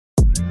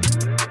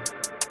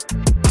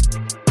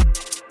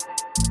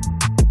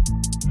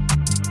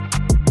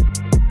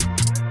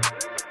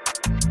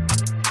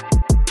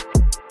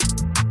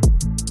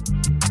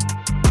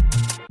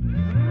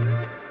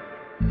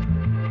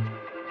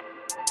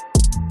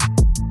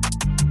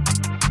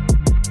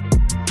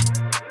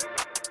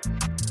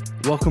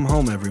Welcome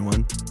home,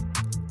 everyone.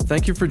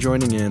 Thank you for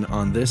joining in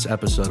on this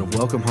episode of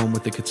Welcome Home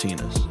with the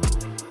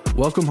Katinas.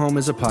 Welcome Home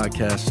is a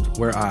podcast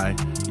where I,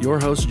 your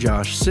host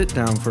Josh, sit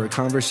down for a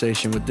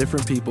conversation with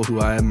different people who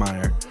I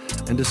admire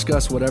and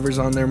discuss whatever's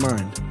on their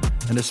mind,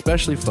 and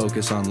especially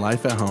focus on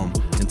life at home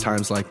in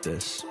times like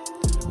this.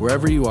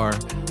 Wherever you are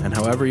and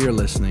however you're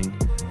listening,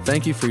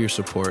 thank you for your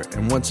support,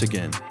 and once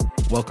again,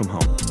 welcome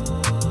home.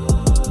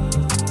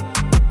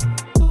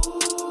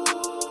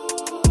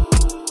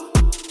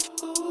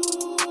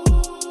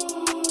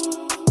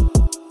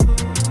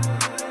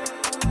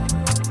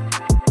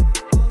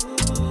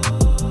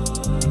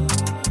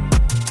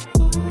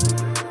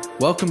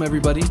 Welcome,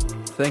 everybody.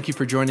 Thank you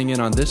for joining in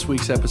on this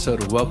week's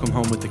episode of Welcome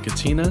Home with the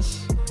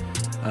Katinas.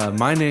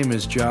 My name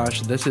is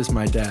Josh. This is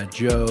my dad,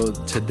 Joe.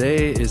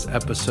 Today is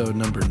episode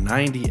number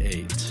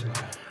 98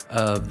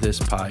 of this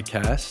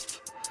podcast.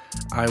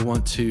 I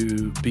want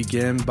to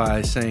begin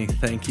by saying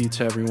thank you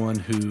to everyone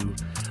who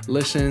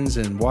listens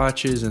and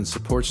watches and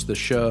supports the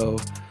show.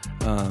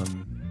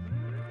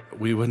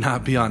 We would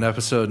not be on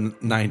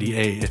episode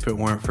 98 if it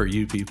weren't for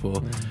you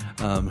people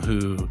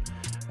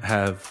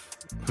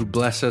who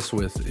bless us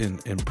with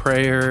in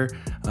prayer,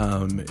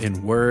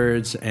 in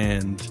words,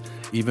 and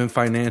even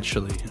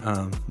financially.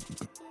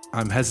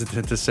 I'm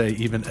hesitant to say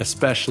even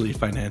especially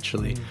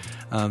financially.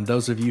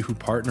 Those of you who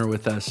partner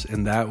with us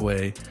in that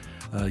way,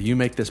 you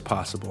make this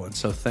possible. And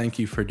so thank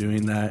you for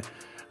doing that.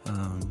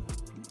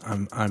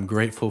 I'm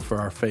grateful for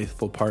our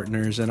faithful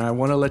partners. And I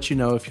want to let you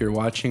know, if you're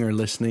watching or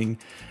listening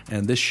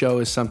and this show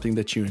is something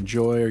that you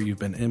enjoy or you've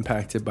been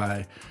impacted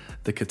by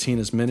the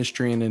Katina's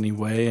ministry in any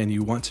way and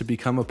you want to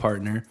become a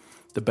partner,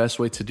 the best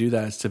way to do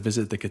that is to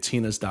visit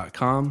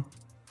thekatinas.com,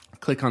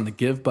 click on the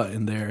give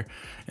button there,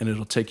 and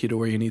it'll take you to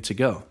where you need to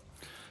go.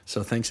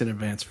 So thanks in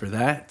advance for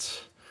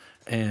that.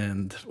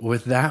 And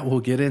with that, we'll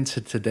get into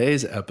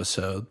today's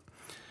episode.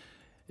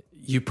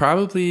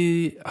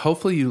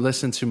 Hopefully you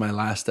listened to my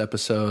last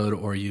episode,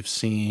 or you've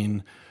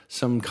seen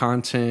some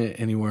content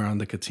anywhere on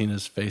the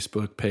Katina's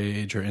Facebook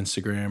page or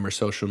Instagram or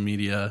social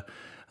media.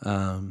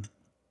 And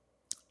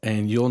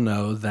you'll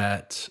know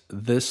that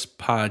this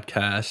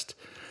podcast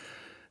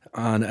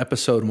on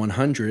episode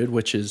 100,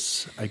 which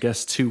is, I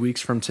guess, 2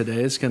 weeks from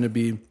today, is going to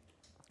be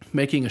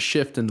making a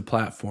shift in the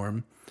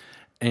platform.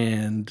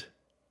 And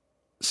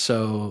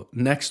so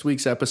next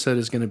week's episode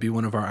is going to be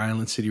one of our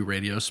Island City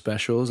radio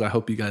specials. I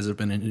hope you guys have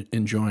been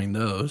enjoying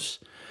those.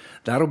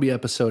 That'll be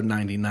episode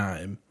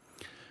 99.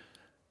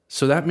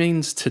 So that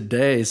means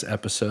today's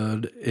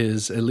episode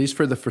is, at least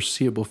for the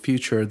foreseeable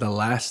future, the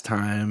last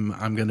time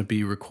I'm going to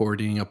be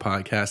recording a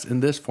podcast in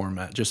this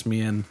format, just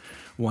me and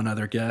one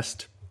other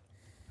guest.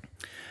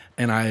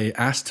 And I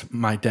asked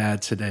my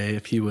dad today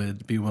if he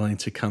would be willing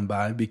to come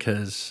by,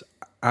 because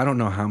I don't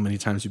know how many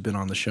times you've been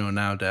on the show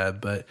now,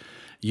 Dad, but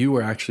you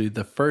were actually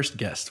the first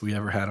guest we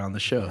ever had on the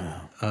show.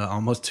 Wow.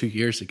 Almost 2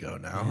 years ago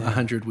now,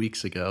 100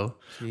 weeks ago.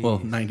 Jeez, well,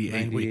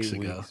 98 weeks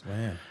ago.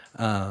 Man.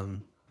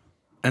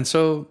 And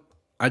so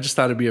I just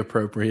thought it'd be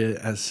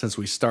appropriate, since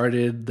we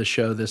started the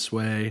show this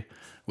way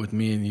with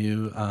me and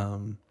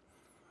you,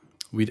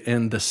 we'd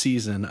end the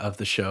season of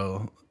the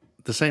show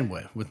the same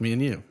way with me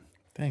and you.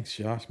 Thanks,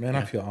 Josh. Man, yeah.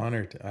 I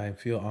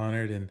feel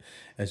honored. And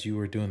as you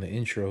were doing the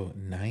intro,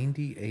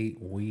 98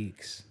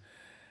 weeks.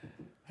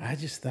 I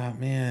just thought,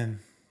 man,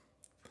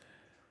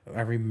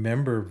 I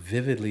remember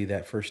vividly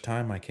that first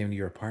time I came to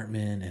your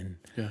apartment, and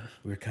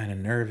we were kind of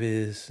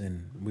nervous,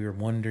 and we were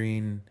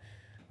wondering,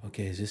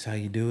 okay, is this how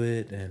you do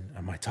it? And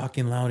am I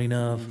talking loud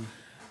enough?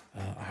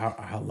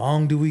 How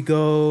long do we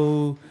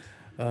go?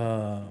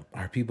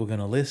 Are people going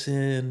to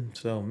listen?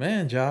 So,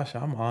 man, Josh,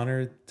 I'm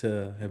honored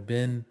to have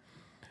been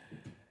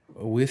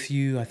with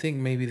you. I think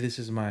maybe this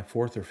is my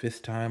fourth or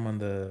fifth time on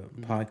the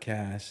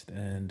podcast,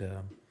 and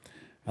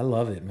I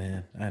love it,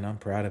 man, and I'm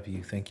proud of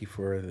you. Thank you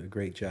for the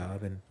great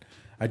job, and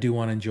I do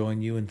want to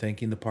join you in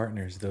thanking the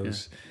partners.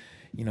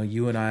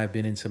 You and I have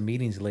been in some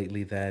meetings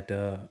lately that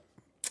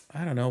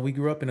I don't know, we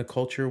grew up in a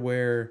culture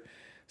where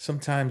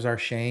sometimes our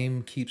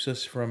shame keeps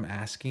us from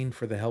asking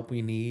for the help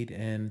we need,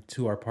 and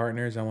to our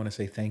partners, I want to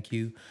say thank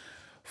you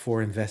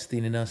for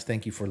investing in us.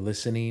 Thank you for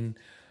listening.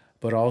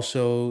 But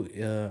also,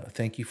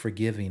 thank you for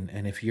giving.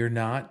 And if you're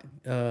not,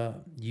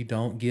 you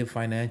don't give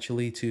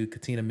financially to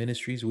Katina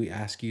Ministries, we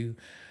ask you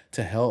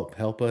to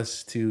help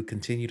us to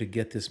continue to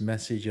get this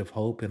message of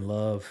hope and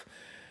love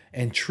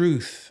and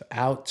truth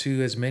out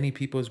to as many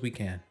people as we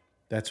can.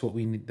 That's what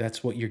we need.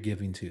 That's what you're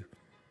giving to.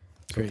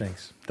 So Great.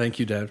 Thanks. Thank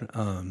you, Dad.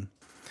 I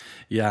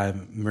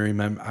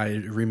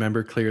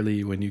remember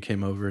clearly when you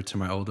came over to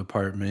my old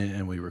apartment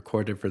and we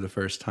recorded for the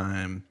first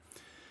time.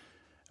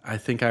 I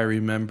think I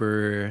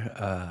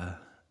remember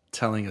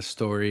telling a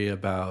story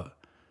about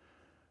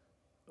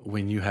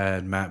when you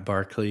had Matt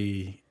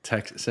Barkley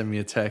send me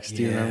a text.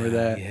 Do you remember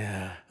that?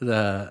 Yeah.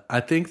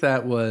 I think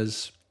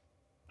that's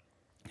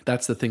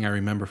the thing I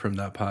remember from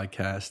that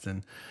podcast.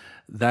 And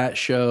that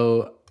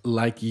show,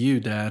 like you,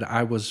 Dad,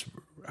 I'd listened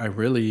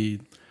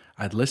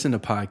to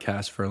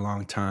podcasts for a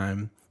long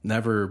time,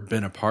 never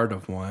been a part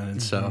of one.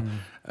 And so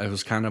it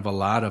was kind of a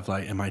lot of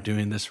like, am I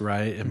doing this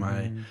right?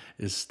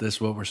 Is this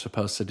what we're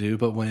supposed to do?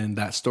 But when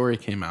that story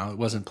came out, it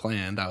wasn't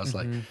planned. I was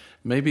like,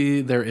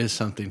 maybe there is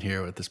something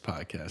here with this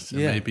podcast.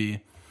 And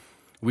maybe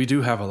we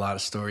do have a lot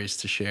of stories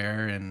to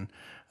share. And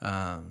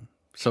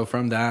so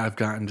from that, I've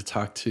gotten to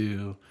talk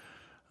to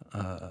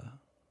a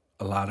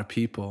lot of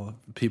people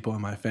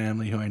in my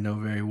family who I know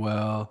very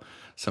well,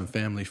 some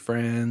family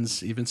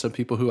friends, even some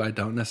people who I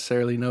don't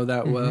necessarily know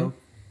that well.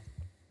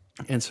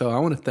 And so I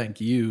want to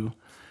thank you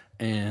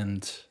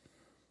and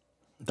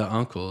the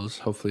uncles,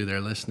 hopefully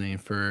they're listening,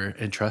 for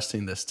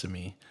entrusting this to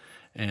me.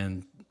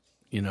 And,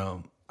 you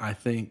know, I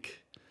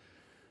think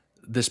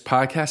this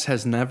podcast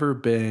has never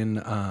been,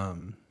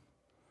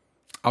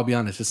 I'll be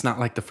honest, it's not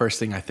like the first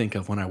thing I think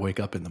of when I wake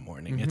up in the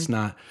morning. It's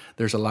not,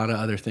 there's a lot of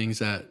other things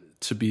that,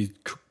 to be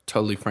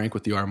totally frank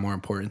with you, are more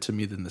important to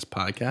me than this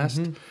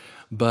podcast.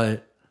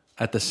 But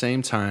at the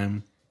same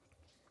time,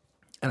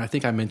 and I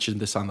think I mentioned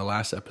this on the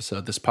last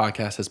episode, this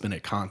podcast has been a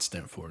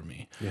constant for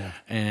me. Yeah.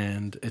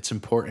 And it's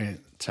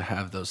important to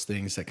have those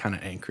things that kind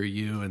of anchor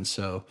you. And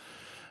so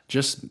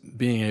just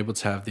being able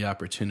to have the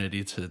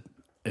opportunity to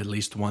at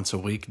least once a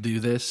week do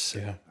this,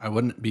 I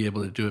wouldn't be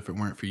able to do it if it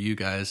weren't for you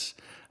guys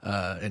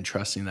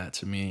entrusting that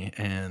to me.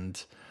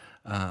 And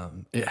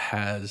it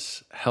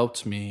has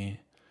helped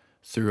me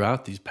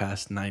throughout these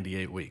past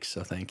 98 weeks.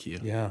 So thank you.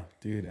 Yeah,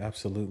 dude,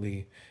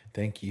 absolutely.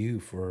 Thank you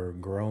for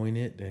growing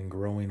it and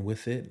growing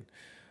with it.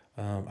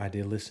 I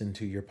did listen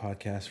to your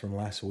podcast from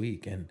last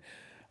week, and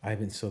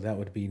so that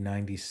would be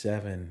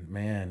 97.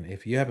 Man,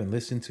 if you haven't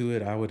listened to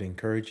it, I would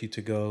encourage you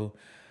to go.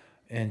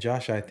 And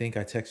Josh, I think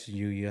I texted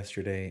you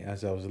yesterday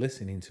as I was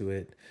listening to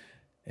it,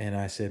 and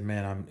I said,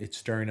 man, it's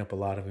stirring up a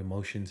lot of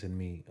emotions in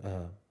me.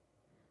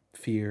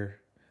 Fear,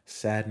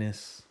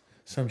 sadness,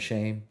 some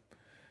shame,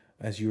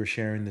 as you were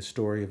sharing the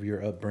story of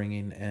your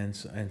upbringing, and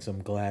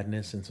some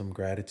gladness and some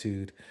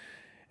gratitude.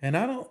 And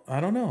I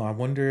don't know. I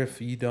wonder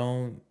if I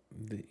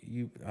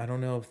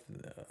don't know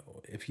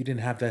if you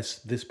didn't have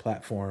this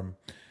platform,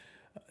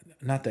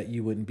 not that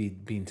you wouldn't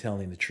be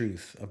telling the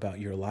truth about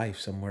your life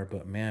somewhere,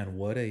 but man,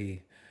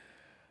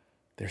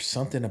 there's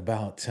something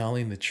about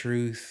telling the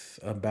truth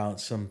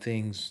about some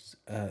things,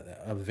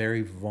 a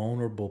very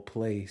vulnerable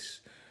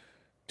place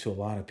to a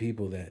lot of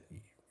people that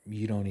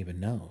you don't even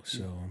know.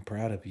 So I'm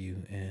proud of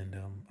you, and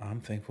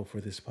I'm thankful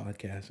for this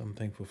podcast. I'm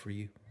thankful for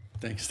you.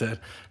 Thanks, Dad.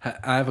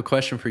 I have a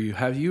question for you.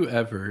 Have you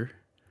ever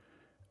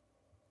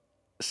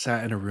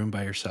sat in a room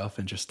by yourself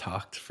and just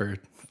talked for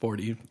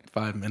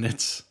 45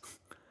 minutes?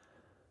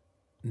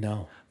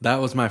 No.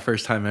 That was my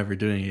first time ever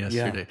doing it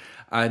yesterday.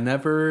 Yeah. I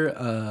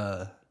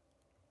never,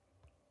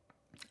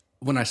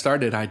 when I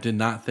started, I did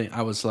not think,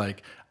 I was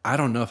like, I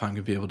don't know if I'm going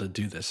to be able to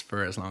do this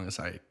for as long as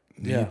I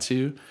need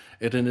to.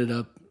 It ended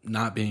up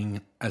not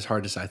being as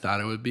hard as I thought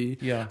it would be.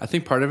 Yeah. I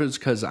think part of it is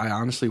because I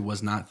honestly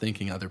was not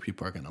thinking other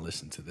people are going to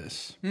listen to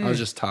this. I was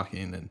just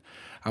talking, and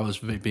I was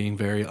being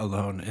very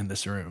alone in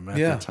this room at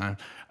the time.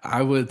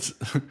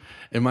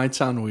 It might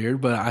sound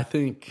weird, but I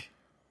think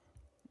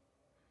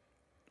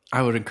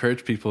I would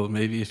encourage people,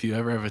 maybe if you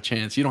ever have a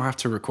chance, you don't have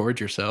to record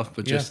yourself,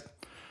 but just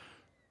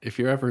if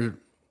you're ever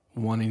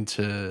wanting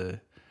to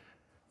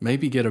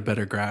maybe get a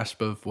better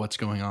grasp of what's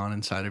going on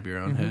inside of your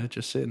own head,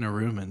 just sit in a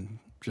room and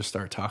just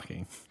start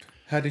talking.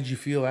 How did you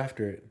feel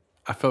after it?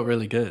 I felt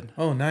really good.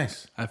 Oh,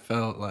 nice. I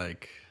felt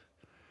like,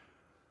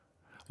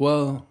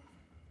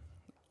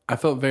 I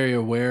felt very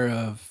aware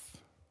of,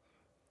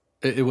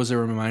 it was a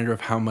reminder of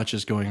how much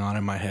is going on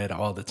in my head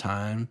all the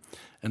time.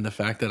 And the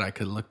fact that I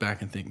could look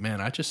back and think, man,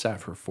 I just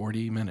sat for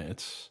 40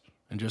 minutes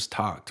and just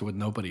talked with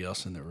nobody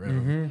else in the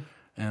room.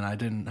 And I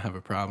didn't have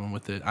a problem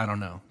with it. I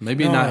don't know.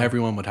 Maybe not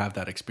everyone would have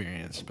that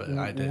experience, but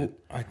I did. Well,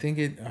 I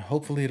think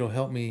hopefully it'll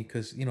help me,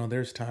 because,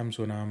 there's times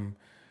when I'm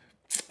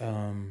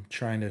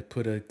trying to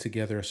put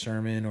together a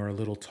sermon or a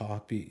little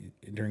talk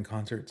during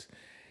concerts.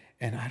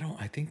 And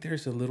I think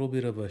there's a little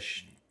bit of a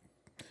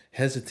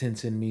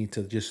hesitance in me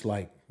to just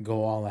like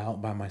go all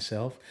out by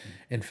myself.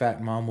 In fact,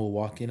 Mom will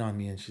walk in on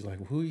me and she's like,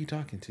 well, who are you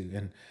talking to?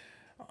 And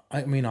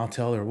I mean, I'll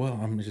tell her, well,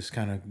 I'm just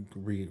kind of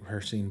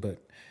rehearsing,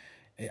 but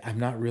I'm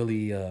not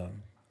really,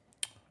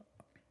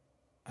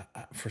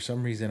 for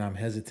some reason, I'm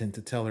hesitant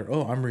to tell her,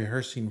 oh, I'm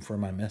rehearsing for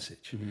my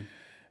message.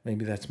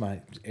 Maybe that's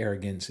my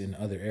arrogance in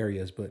other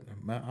areas, but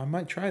I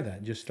might try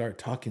that. Just start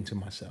talking to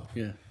myself.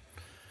 Yeah.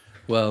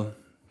 Well,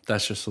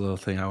 that's just a little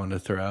thing I wanted to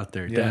throw out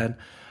there. Dad,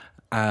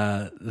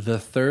 the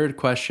third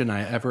question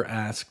I ever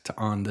asked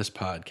on this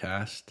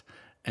podcast,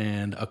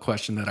 and a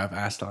question that I've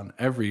asked on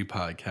every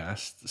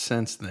podcast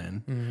since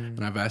then,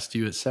 and I've asked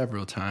you it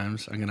several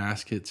times, I'm going to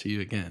ask it to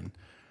you again.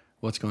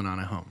 What's going on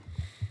at home?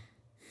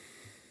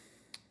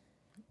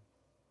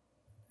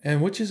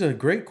 And which is a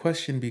great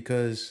question,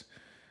 because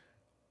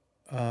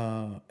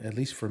at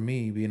least for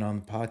me, being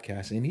on the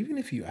podcast, and even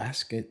if you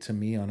ask it to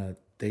me on a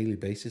daily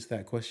basis,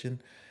 that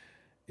question,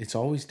 it's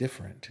always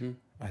different,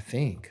 I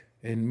think.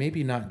 And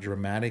maybe not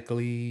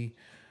dramatically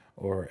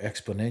or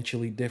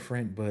exponentially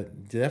different,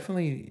 but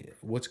definitely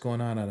what's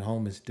going on at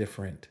home is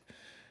different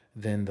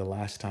than the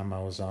last time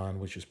I was on,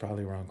 which was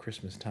probably around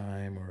Christmas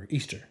time or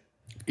Easter.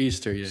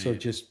 Easter, yeah. So yeah.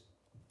 just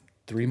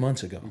 3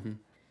 months ago.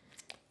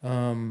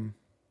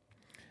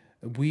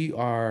 We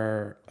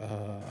are,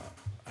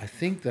 I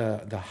think,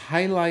 the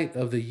highlight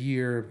of the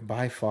year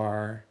by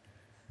far,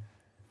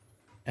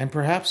 and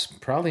perhaps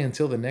probably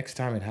until the next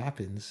time it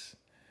happens,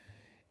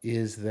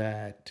 is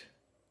that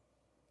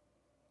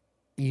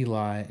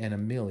Eli and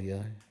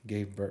Amelia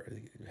gave birth,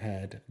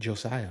 had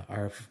Josiah,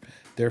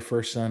 their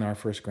first son, our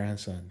first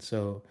grandson.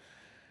 So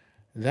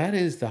that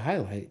is the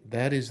highlight.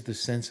 That is the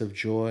sense of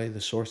joy,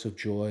 the source of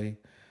joy,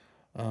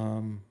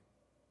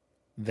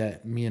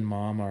 that me and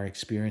Mom are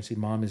experiencing.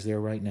 Mom is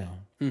there right now.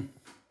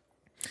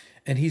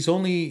 And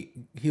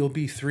he'll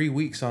be 3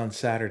 weeks on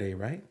Saturday,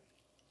 right?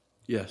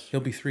 Yes. He'll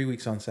be 3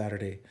 weeks on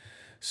Saturday.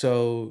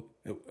 So,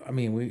 I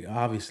mean, we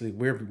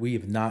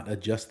have not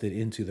adjusted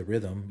into the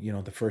rhythm. You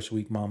know, the first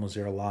week Mom was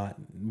there a lot.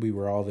 We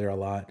were all there a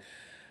lot.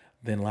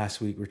 Then last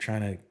week we're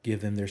trying to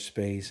give them their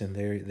space, and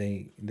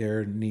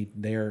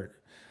they're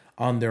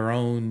on their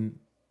own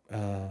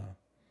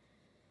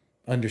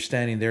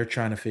understanding. They're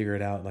trying to figure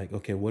it out. Like,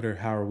 okay,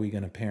 how are we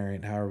going to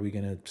parent? How are we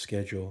going to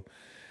schedule?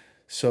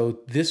 So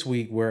this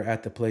week we're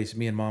at the place.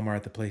 Me and Mom are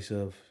at the place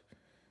of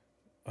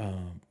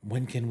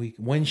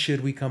when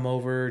should we come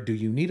over? Do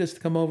you need us to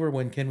come over?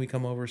 When can we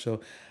come over?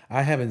 So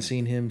I haven't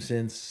seen him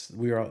since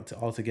we were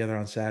all together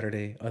on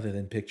Saturday, other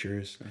than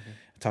pictures.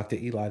 I talked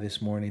to Eli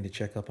this morning to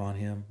check up on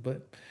him,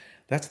 but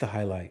that's the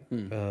highlight.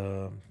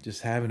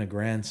 Just having a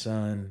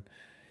grandson.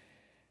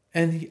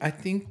 And I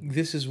think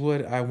this is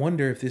what I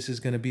wonder if this is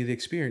going to be the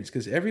experience,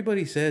 because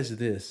everybody says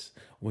this: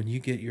 when you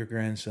get your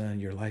grandson,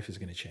 your life is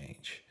going to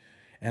change.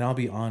 And I'll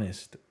be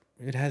honest,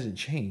 it hasn't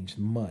changed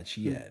much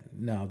yet.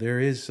 Now, there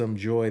is some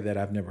joy that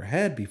I've never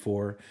had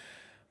before,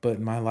 but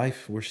in my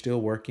life, we're still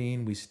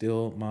working.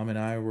 Mom and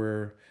I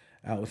were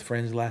out with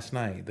friends last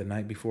night. The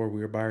night before,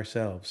 we were by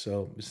ourselves.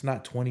 So it's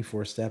not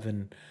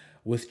 24/7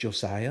 with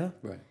Josiah.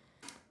 Right.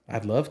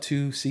 I'd love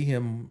to see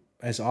him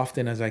as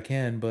often as I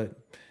can, but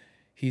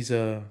he's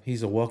a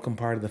welcome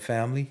part of the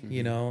family,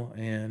 you know,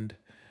 and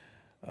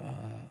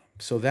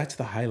so that's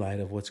the highlight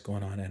of what's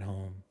going on at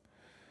home.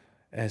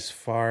 As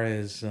far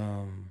as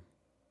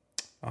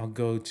I'll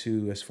go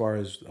to as far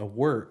as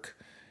work,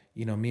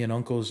 you know, me and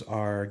uncles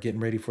are getting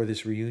ready for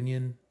this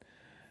reunion,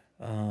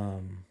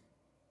 and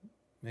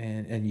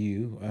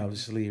you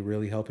obviously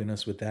really helping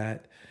us with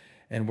that.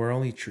 And we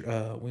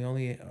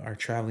only are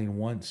traveling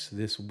once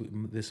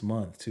this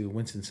month to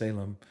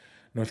Winston-Salem,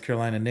 North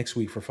Carolina, next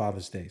week for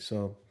Father's Day.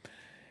 So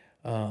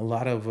a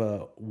lot of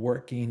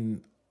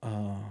working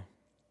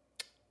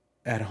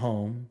at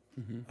home,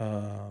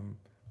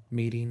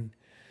 meeting.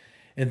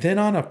 And then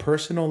on a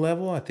personal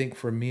level, I think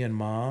for me and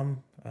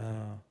Mom,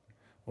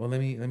 well, let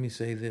me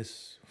say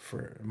this: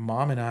 for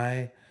Mom and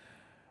I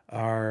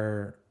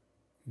are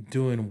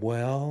doing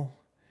well,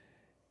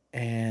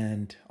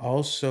 and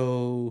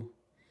also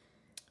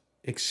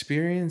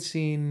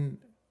experiencing.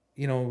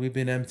 You know, we've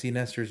been empty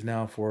nesters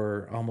now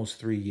for almost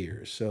 3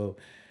 years, so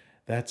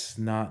that's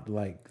not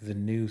like the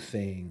new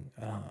thing,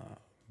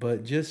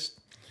 but just.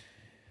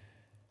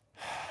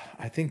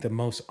 I think the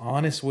most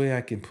honest way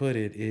I can put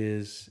it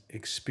is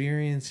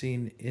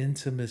experiencing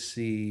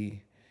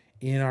intimacy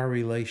in our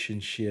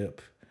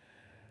relationship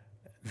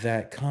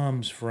that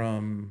comes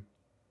from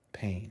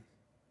pain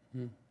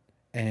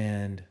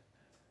and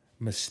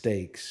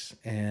mistakes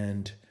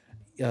and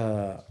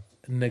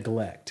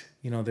neglect.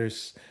 You know,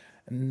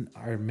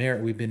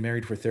 we've been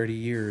married for 30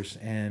 years,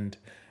 and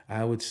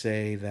I would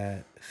say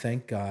that,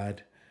 thank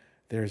God,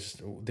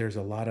 there's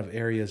a lot of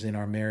areas in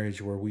our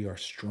marriage where we are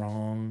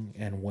strong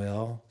and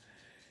well.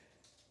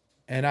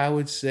 And I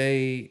would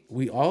say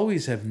we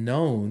always have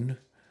known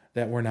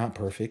that we're not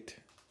perfect.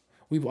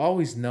 We've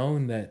always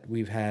known that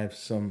we've had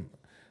some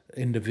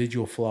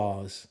individual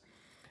flaws.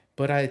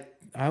 But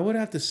I would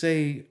have to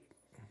say,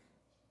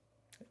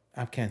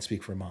 I can't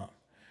speak for Mom.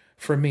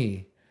 For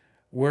me,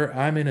 where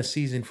I'm in a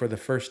season for the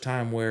first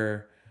time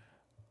where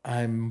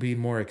I'm being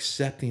more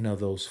accepting of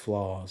those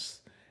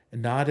flaws.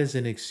 Not as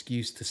an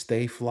excuse to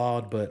stay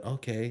flawed, but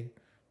okay,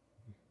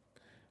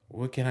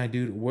 what can I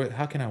do?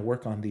 How can I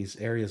work on these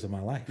areas of my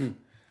life?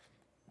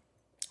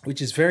 Which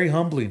is very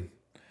humbling.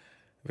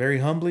 Very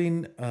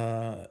humbling,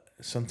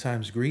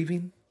 sometimes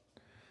grieving,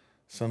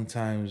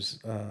 sometimes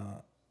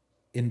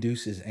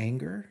induces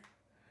anger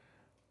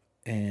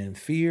and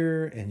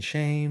fear and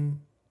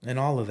shame and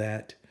all of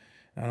that.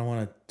 I don't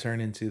want to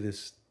turn into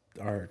this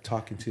or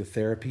talk into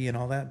therapy and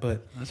all that,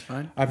 but that's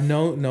fine. I've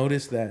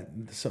noticed that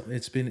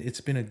it's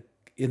been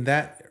in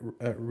that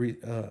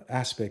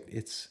aspect,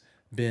 it's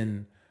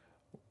been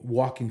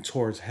walking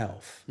towards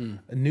health,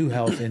 a new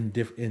health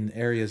in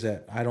areas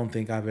that I don't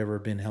think I've ever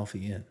been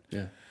healthy in.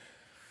 Yeah.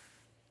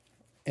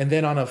 And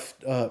then on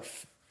a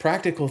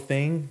practical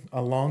thing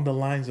along the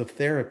lines of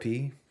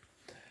therapy,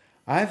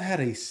 I've had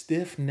a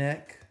stiff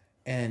neck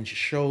and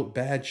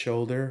bad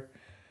shoulder,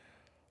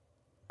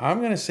 I'm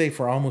going to say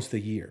for almost a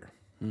year.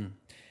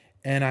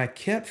 And I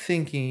kept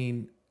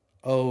thinking,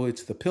 oh,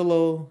 it's the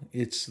pillow,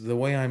 it's the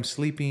way I'm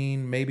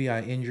sleeping, maybe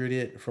I injured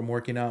it from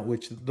working out,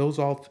 which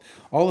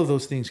all of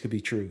those things could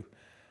be true.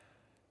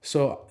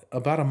 So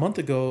about a month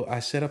ago, I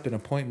set up an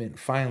appointment.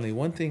 Finally,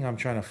 one thing I'm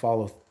trying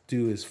to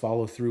do is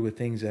follow through with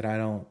things that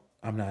I'm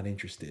not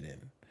interested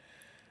in.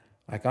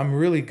 Like I'm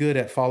really good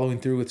at following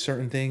through with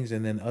certain things,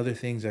 and then other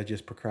things I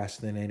just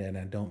procrastinate and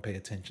I don't pay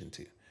attention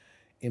to.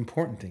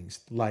 Important things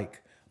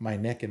like my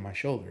neck and my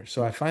shoulder.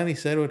 So I finally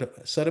set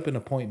up an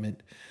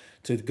appointment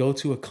to go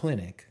to a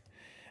clinic.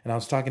 And I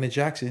was talking to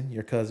Jackson,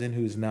 your cousin,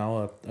 who's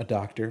now a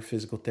doctor,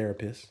 physical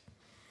therapist.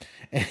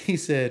 And he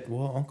said,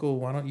 well, Uncle,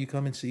 why don't you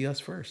come and see us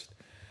first?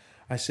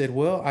 I said,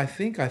 well, I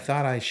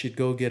thought I should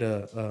go get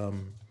a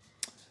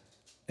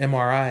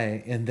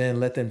MRI and then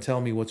let them tell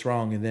me what's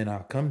wrong and then I'll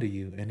come to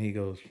you. And he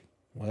goes,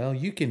 well,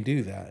 you can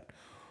do that.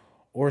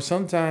 Or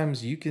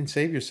sometimes you can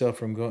save yourself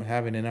from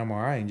having an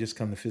MRI and just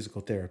come to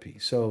physical therapy.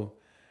 So,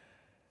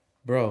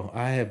 bro,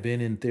 I have been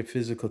in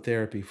physical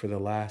therapy for the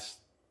last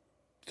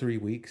 3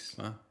 weeks.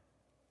 Wow.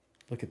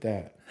 Look at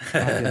that. I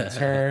can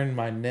turn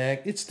my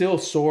neck. It's still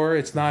sore.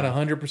 It's not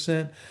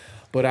 100%,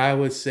 but I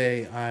would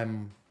say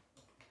I'm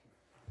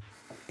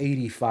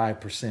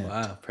 85%.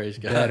 Wow, praise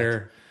God.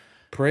 Better.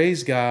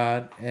 Praise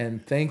God.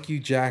 And thank you,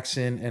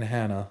 Jackson and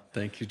Hannah.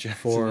 Thank you,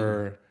 Jackson.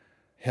 For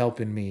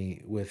helping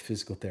me with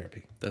physical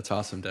therapy. That's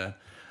awesome, Dad.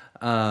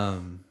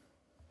 Well,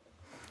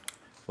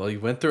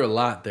 you went through a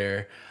lot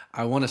there.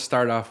 I want to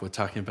start off with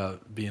talking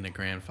about being a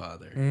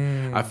grandfather.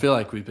 I feel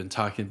like we've been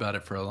talking about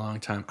it for a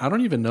long time. I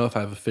don't even know if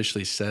I've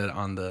officially said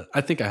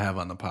I think I have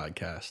on the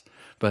podcast,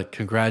 but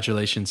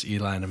congratulations,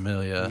 Eli and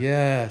Amelia.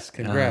 Yes,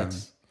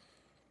 congrats.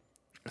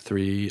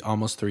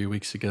 Almost 3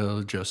 weeks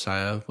ago,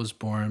 Josiah was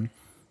born.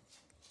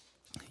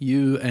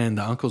 You and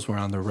the uncles were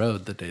on the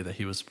road the day that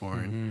he was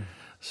born. Mm-hmm.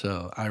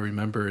 So I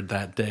remember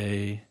that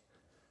day.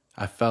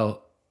 I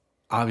felt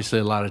obviously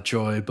a lot of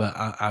joy, but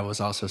I was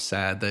also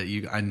sad that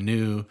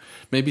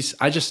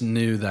I just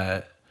knew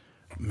that,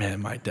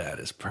 man, my dad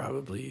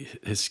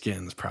his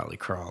skin's probably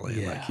crawling.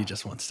 Yeah. Like he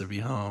just wants to be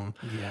home.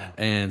 Yeah.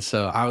 And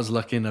so I was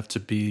lucky enough to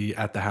be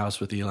at the house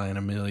with Eli and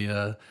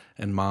Amelia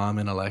and Mom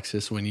and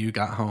Alexis when you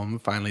got home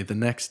finally the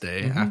next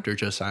day after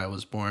Josiah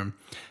was born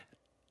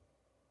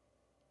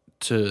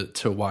to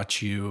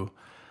watch you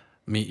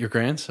meet your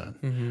grandson.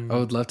 Mm-hmm. I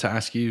would love to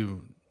ask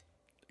you,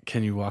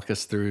 can you walk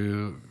us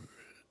through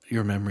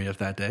your memory of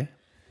that day?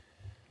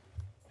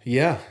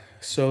 Yeah.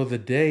 So the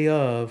day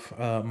of,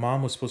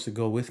 Mom was supposed to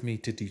go with me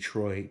to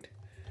Detroit,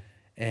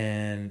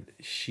 and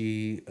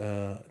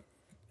her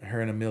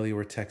and Amelia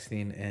were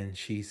texting, and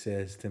she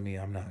says to me,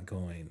 I'm not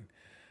going.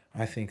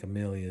 I think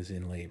Amelia's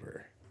in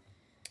labor.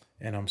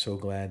 And I'm so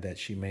glad that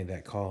she made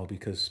that call,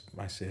 because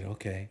I said,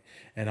 okay.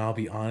 And I'll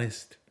be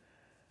honest,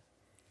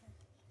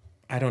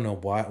 I don't know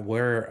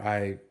where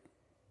I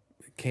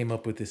came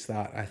up with this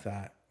thought. I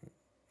thought,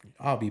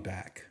 I'll be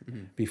back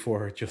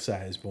before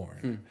Josiah is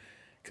born.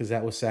 Because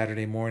that was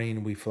Saturday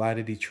morning. We fly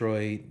to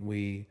Detroit.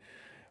 We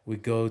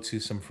go to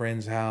some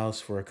friend's house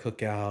for a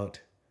cookout.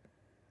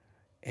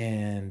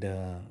 And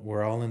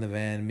we're all in the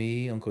van.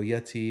 Me, Uncle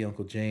Yeti,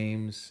 Uncle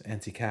James,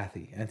 Auntie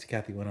Kathy. Auntie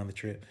Kathy went on the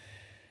trip.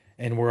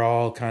 And we're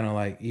all kind of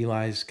like,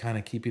 Eli's kind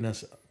of keeping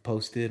us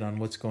posted on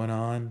what's going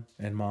on,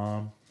 and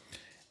Mom.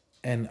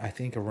 And I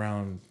think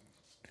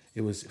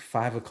it was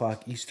 5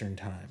 o'clock Eastern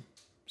time.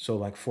 So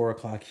like 4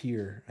 o'clock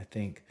here, I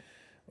think.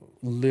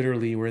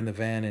 Literally, we're in the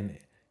van and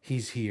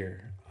he's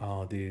here.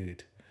 Oh,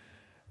 dude.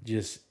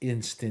 Just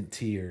instant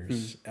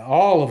tears.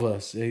 All of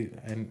us.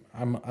 And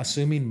I'm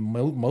assuming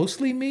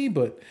mostly me,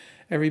 but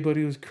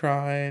everybody was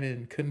crying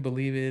and couldn't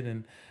believe it.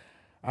 And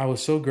I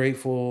was so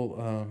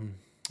grateful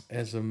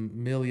as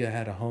Amelia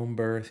had a home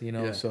birth,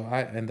 Yeah. So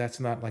and that's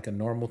not like a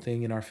normal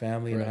thing in our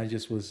family. Right.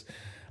 And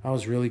I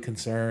was really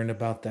concerned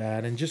about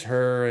that, and just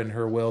her and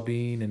her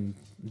well-being and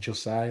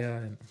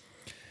Josiah. And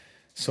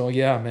so,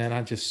 yeah, man,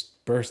 I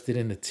just bursted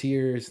into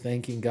tears,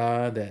 thanking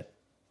God that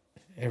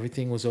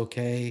everything was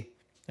okay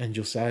and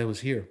Josiah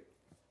was here.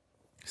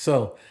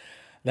 So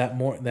that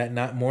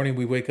morning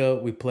we wake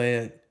up, we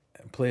play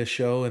a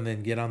show, and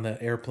then get on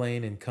the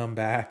airplane and come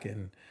back.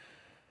 And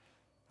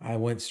I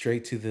went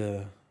straight to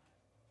the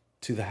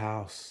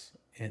house,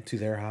 and to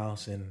their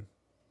house, and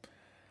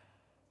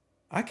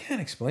I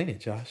can't explain it,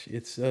 Josh.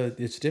 It's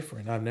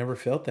different. I've never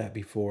felt that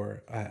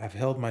before. I've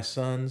held my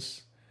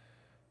sons,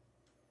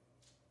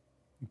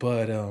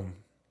 but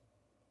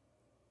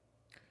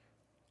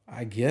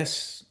I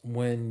guess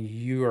when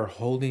you are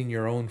holding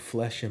your own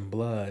flesh and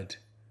blood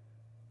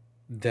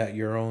that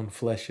your own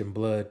flesh and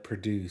blood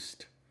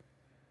produced,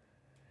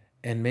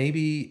 and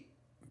maybe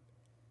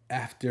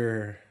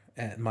after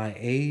at my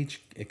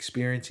age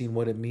experiencing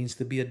what it means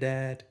to be a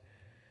dad,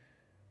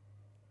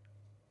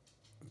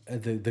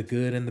 the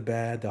good and the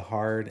bad, the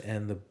hard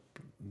and the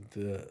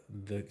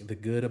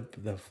good,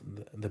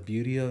 the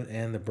beauty of,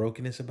 and the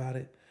brokenness about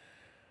it,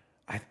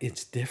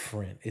 it's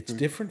different. It's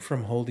different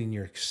from holding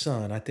your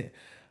son. I think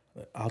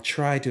I'll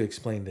try to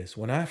explain this.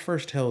 When I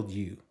first held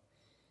you,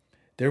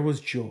 there was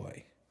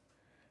joy.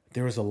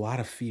 There was a lot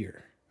of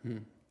fear.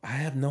 I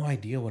have no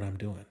idea what I'm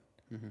doing.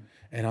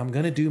 and I'm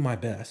going to do my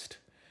best.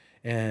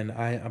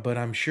 But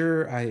I'm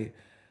sure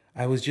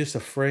I was just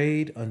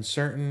afraid,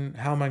 uncertain.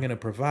 How am I going to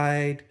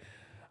provide?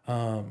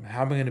 How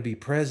am I going to be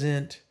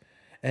present?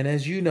 And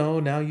as you know,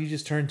 now you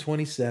just turned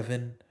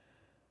 27.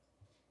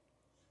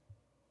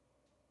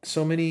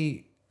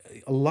 A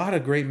lot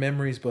of great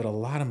memories, but a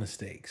lot of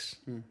mistakes.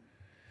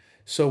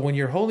 So when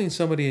you're holding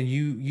somebody and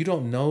you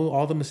don't know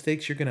all the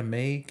mistakes you're going to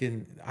make,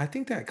 and I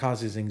think that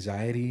causes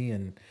anxiety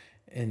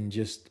and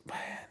just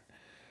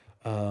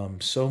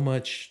so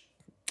much.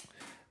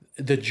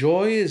 The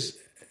joy is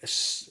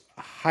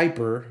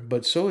hyper,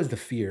 but so is the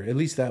fear. At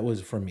least that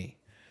was for me.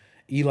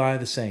 Eli,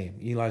 the same.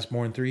 Eli's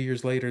born 3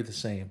 years later, the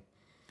same.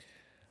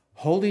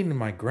 Holding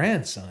my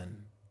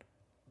grandson,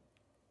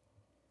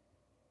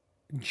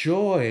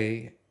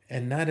 joy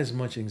and not as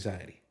much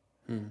anxiety.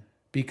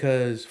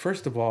 Because,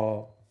 first of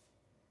all,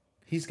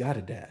 he's got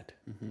a dad.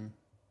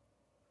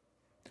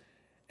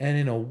 And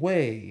in a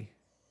way,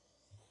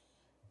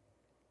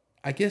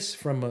 I guess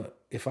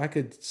if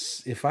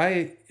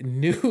I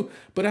knew,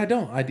 but I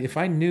don't. If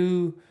I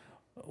knew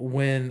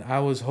when I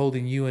was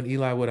holding you and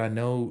Eli what I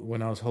know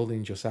when I was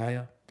holding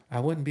Josiah, I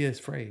wouldn't be as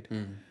afraid.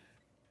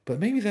 But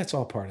maybe that's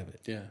all part of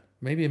it. Yeah.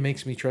 Maybe it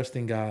makes me trust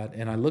in God.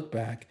 And I look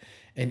back,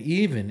 and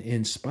even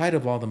in spite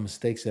of all the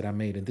mistakes that I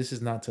made, and this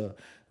is not to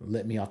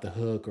let me off the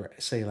hook or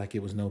say like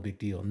it was no big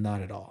deal,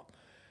 not at all.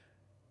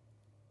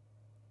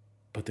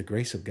 But the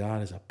grace of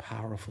God is a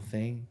powerful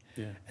thing.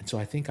 Yeah. And so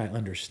I think I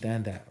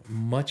understand that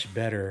much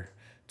better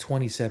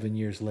 27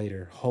 years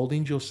later.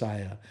 Holding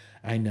Josiah,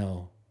 I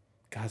know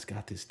God's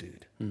got this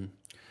dude.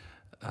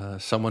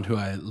 Someone who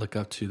I look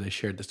up to, they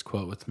shared this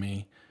quote with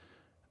me.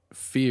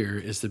 Fear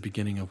is the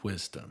beginning of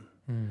wisdom.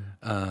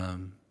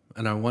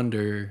 And I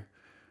wonder,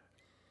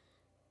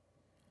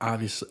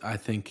 obviously, I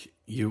think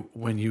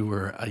when you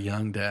were a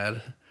young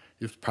dad,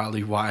 it was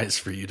probably wise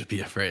for you to be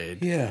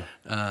afraid. Yeah.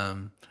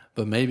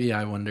 But maybe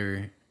I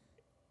wonder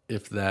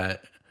if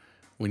that,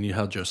 when you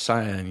held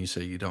Josiah and you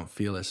say you don't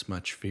feel as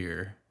much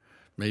fear,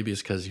 maybe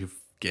it's because you've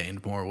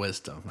gained more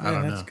wisdom. I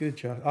don't know. That's good,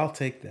 Josh. I'll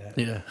take that.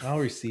 Yeah. I'll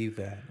receive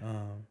that.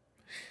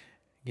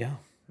 Yeah.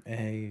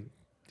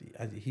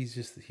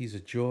 He's a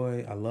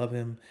joy. I love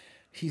him.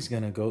 He's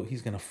going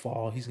to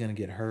fall. He's going to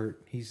get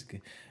hurt. He's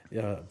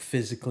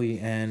physically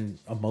and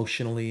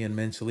emotionally and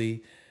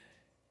mentally.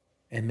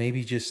 And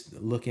maybe just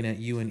looking at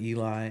you and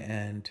Eli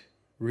and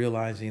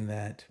realizing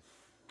that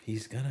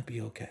he's going to be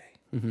okay.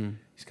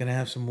 He's going to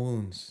have some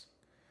wounds.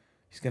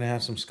 He's going to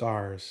have some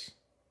scars.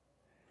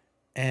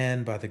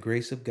 And by the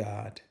grace of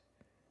God,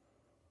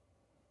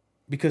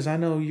 because I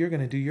know you're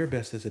going to do your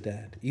best as a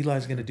dad.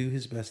 Eli's going to do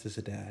his best as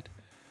a dad.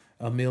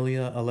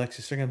 Amelia,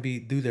 Alexis, they're going to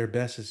do their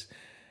best.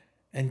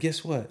 And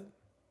guess what?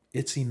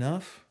 It's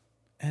enough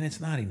and it's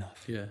not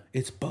enough. Yeah.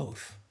 It's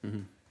both.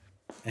 And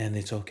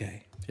it's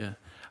okay. Yeah.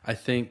 I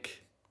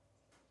think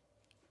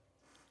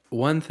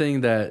one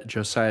thing that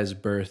Josiah's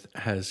birth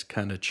has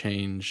kind of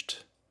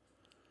changed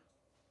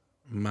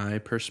my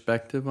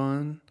perspective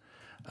on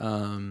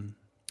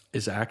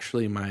is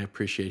actually my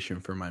appreciation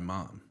for my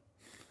mom.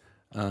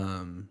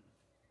 And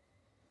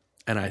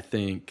I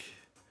think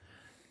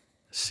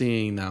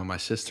seeing now my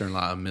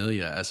sister-in-law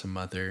Amelia as a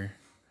mother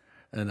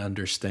and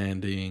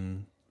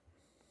understanding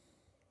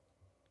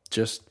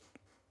just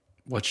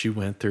what she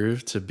went through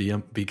to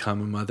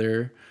become a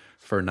mother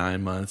for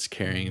 9 months,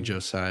 carrying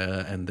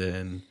Josiah and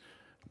then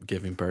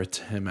giving birth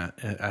to him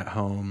at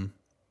home,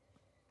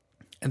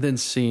 and then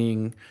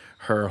seeing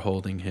her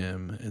holding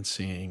him and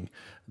seeing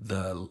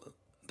the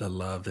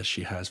love that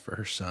she has for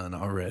her son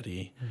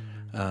already.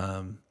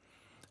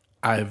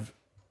 I've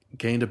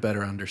gained a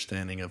better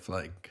understanding of,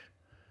 like,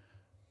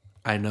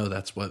 I know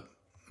that's what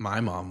my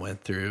mom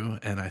went through,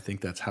 and I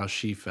think that's how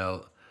she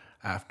felt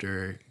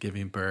after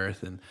giving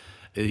birth. And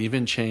it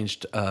even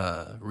changed.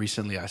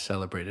 Recently, I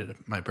celebrated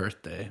my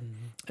birthday.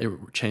 It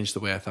changed the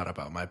way I thought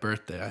about my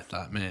birthday. I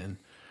thought, man,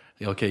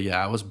 okay,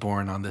 yeah, I was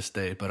born on this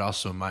day, but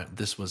also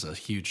this was a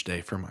huge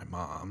day for my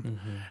mom.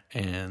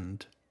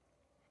 And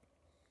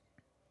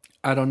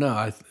I don't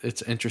know.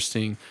 It's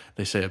interesting.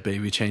 They say a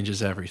baby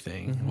changes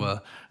everything.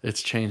 Well,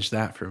 it's changed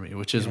that for me,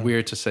 which is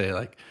weird to say.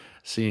 Like,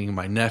 seeing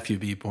my nephew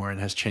be born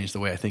has changed the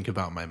way I think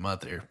about my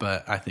mother,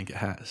 but I think it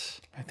has.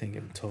 I think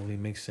it totally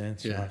makes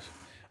sense, Yeah. Josh.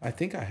 I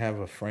think I have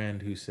a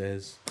friend who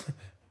says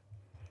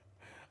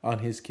on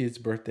his kids'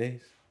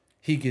 birthdays,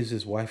 he gives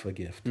his wife a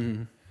gift.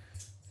 It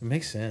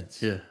makes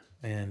sense. Yeah.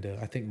 And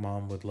I think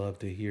mom would love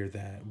to hear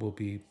that. We'll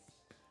be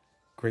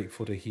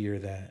grateful to hear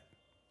that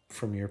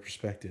from your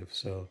perspective.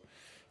 So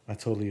I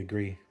totally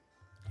agree.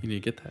 You need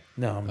to get that?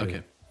 No, I'm good.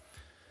 Okay.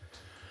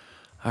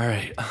 All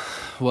right.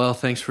 Well,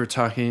 thanks for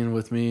talking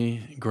with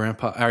me,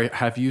 Grandpa.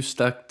 Have you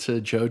stuck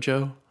to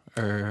JoJo,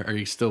 or are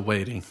you still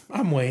waiting?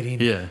 I'm waiting.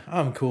 Yeah.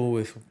 I'm cool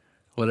with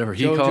Whatever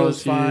he JoJo's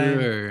calls fine. you,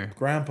 or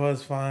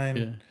Grandpa's fine.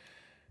 Yeah.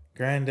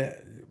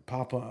 Granddad,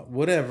 Papa,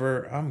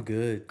 whatever. I'm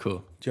good.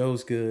 Cool.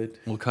 Joe's good.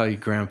 We'll call you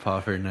Grandpa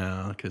for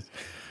now because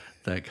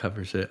that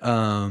covers it.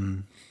 All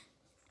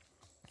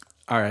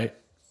right.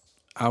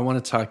 I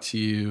want to talk to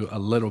you a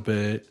little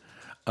bit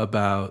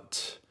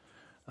about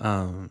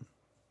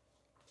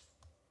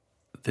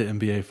the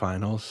NBA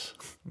Finals.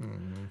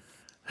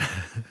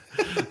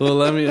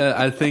 Well,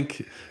 I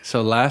think,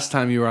 so last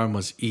time you were on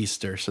was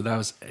Easter. So that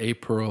was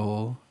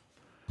April.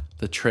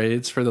 The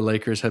trades for the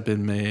Lakers had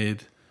been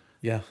made.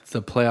 Yeah.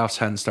 The playoffs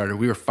hadn't started.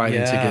 We were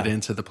fighting to get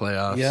into the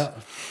playoffs. Yeah.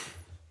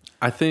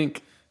 I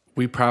think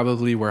we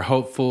probably were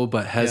hopeful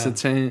but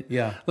hesitant.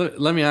 Yeah.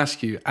 Let me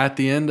ask you, at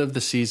the end of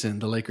the season,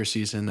 the Lakers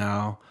season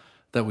now,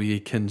 that we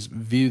can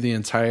view the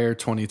entire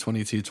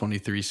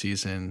 2022-23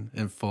 season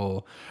in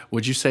full,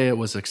 would you say it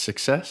was a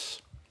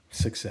success?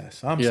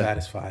 Success. I'm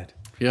satisfied.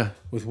 Yeah.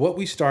 With what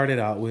we started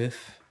out with.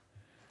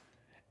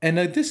 And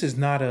this is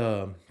not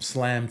a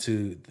slam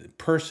to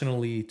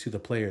personally to the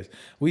players.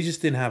 We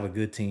just didn't have a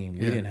good team.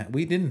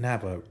 We didn't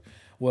have a,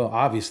 well,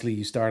 obviously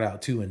you start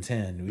out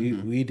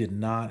 2-10. We did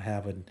not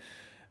have a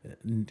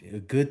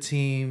good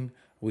team.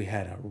 We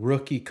had a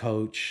rookie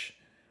coach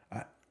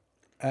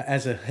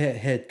as a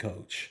head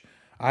coach.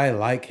 I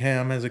like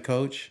him as a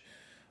coach,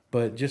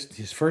 but just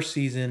his first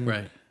season,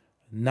 right.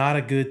 Not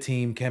a good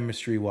team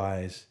chemistry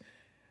wise.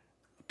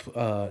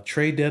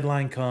 Trade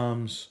deadline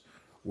comes.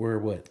 We're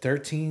what,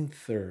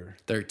 13th or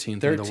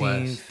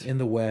 13th in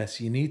the West.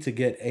 You need to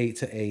get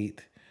 8-8.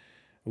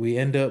 We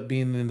end up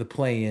being in the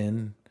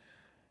play-in,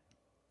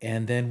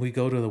 and then we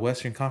go to the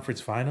Western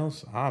Conference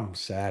Finals. I'm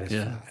satisfied.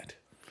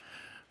 Yeah.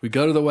 We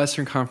go to the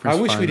Western Conference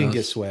Finals. I wish we didn't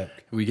get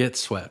swept. We get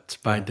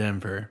swept by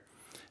Denver.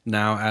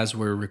 Now, as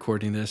we're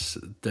recording this,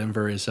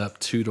 Denver is up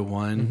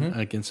 2-1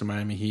 against the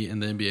Miami Heat in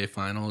the NBA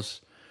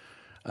Finals.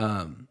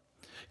 Can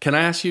I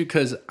ask you,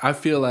 because I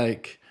feel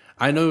like,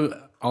 I know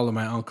all of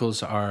my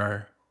uncles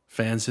are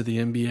fans of the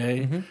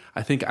NBA.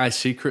 I think I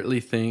secretly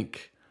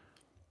think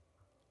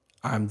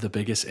I'm the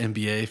biggest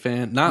NBA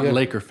fan. Not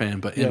Laker fan,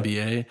 but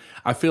NBA.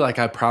 I feel like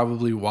I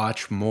probably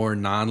watch more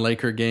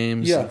non-Laker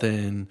games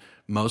than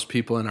most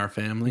people in our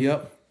family.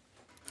 Yep.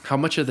 How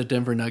much of the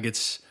Denver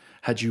Nuggets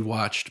had you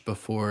watched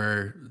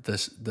before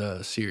the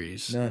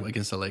series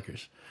against the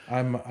Lakers?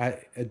 I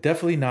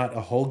definitely not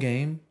a whole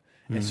game,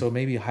 and so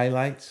maybe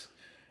highlights.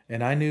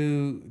 And I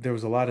knew there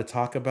was a lot of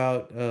talk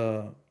about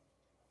a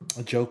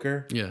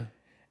Joker. Yeah.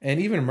 And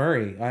even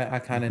Murray, I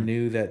kind of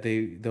knew that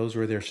those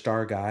were their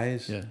star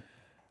guys. Yeah.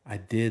 I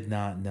did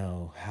not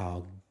know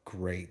how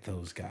great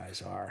those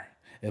guys are.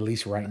 At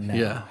least right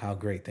now, how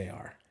great they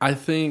are. I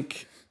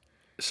think,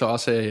 so I'll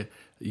say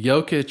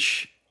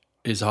Jokic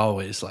is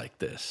always like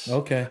this.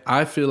 Okay.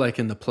 I feel like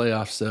in the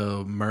playoffs,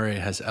 though, Murray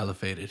has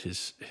elevated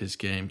his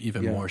game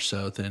even more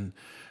so than,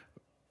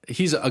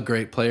 he's a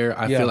great player.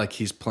 I feel like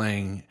he's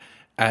playing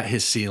at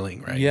his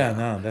ceiling right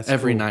now. That's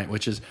every cool. night,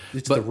 which is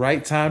the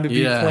right time to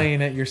be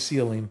playing at your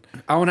ceiling.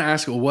 I want to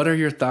ask, what are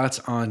your thoughts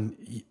on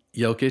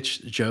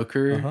Jokic,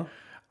 Joker?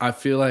 I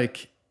feel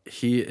like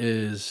he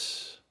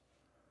is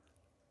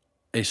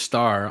a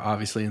star,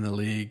 obviously, in the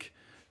league.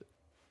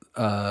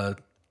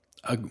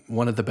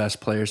 One of the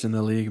best players in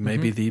the league,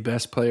 maybe the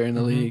best player in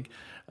the league.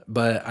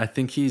 But I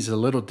think he's a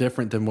little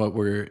different than what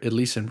we're, at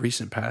least in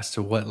recent past,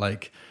 to what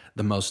like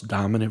the most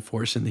dominant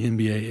force in the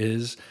NBA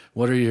is.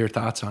 What are your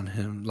thoughts on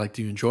him? Like,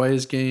 do you enjoy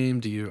his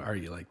game? Are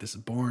you like, this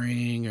is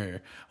boring,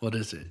 or what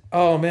is it?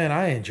 Oh man,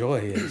 I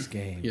enjoy his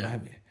game. Yeah. I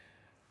mean,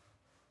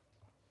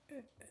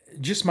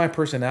 just my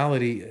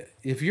personality.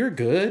 If you're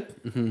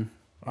good,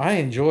 I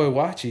enjoy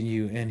watching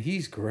you, and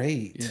he's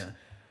great.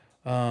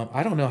 Yeah.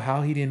 I don't know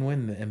how he didn't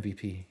win the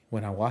MVP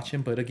when I watch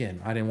him, but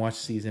again, I didn't watch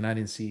the season. I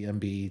didn't see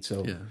Embiid,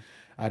 so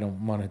I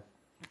don't want to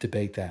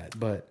debate that.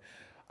 But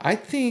I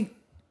think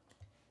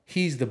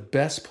he's the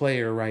best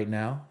player right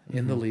now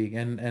in the league,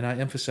 and I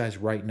emphasize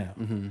right now.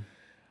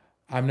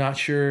 I'm not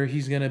sure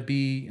he's going to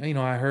be,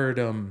 I heard,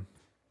 I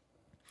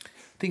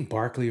think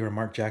Barkley or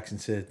Mark Jackson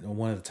said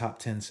one of the top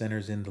 10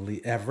 centers in the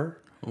league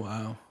ever.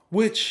 Wow.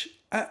 Which,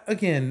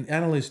 again,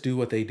 analysts do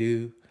what they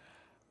do.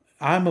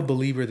 I'm a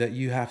believer that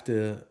you have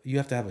to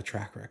have a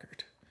track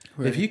record.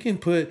 Right. If you can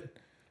put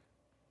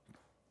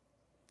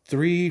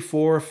 3,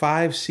 4,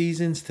 5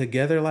 seasons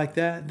together like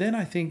that, then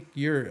I think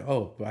you're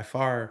by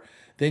far.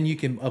 Then you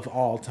can, of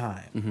all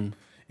time.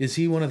 Is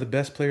he one of the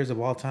best players of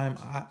all time?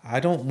 I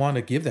don't want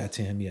to give that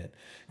to him yet,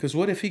 because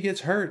what if he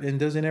gets hurt and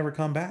doesn't ever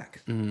come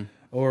back?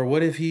 Or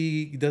what if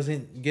he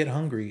doesn't get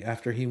hungry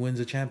after he wins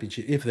a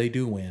championship, if they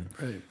do win?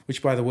 Right.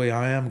 Which, by the way,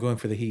 I am going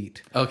for the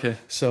Heat. Okay.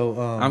 So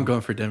I'm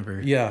going for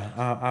Denver. Yeah,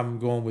 I'm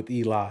going with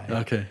Eli.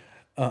 Okay.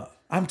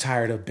 I'm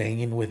tired of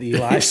banging with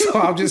Eli, so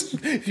I'll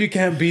just, if you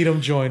can't beat him,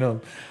 join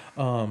him.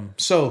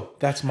 So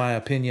that's my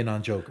opinion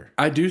on Joker.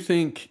 I do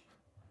think,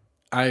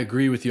 I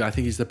agree with you. I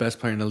think he's the best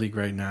player in the league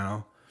right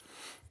now.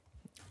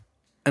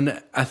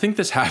 And I think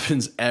this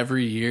happens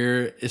every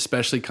year,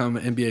 especially come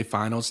NBA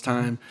Finals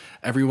time.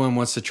 Everyone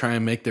wants to try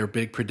and make their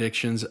big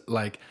predictions,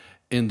 like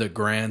in the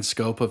grand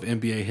scope of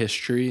NBA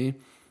history.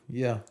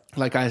 Yeah.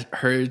 Like I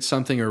heard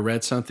something or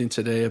read something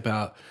today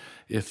about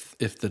if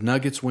the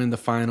Nuggets win the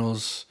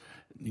finals,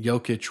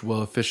 Jokic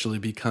will officially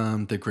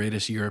become the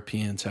greatest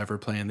European to ever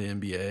play in the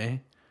NBA.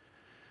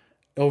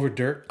 Over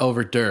Dirk?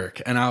 Over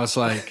Dirk. And I was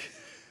like,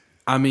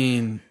 I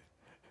mean,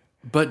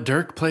 But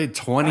Dirk played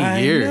 20 I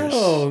years.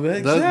 know,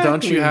 exactly.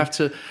 Don't you have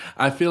to?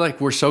 I feel like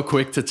we're so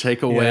quick to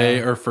take away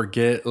or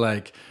forget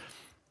like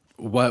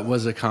what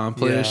was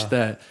accomplished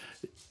that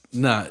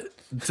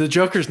the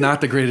Joker's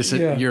not the greatest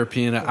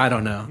European. I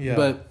don't know,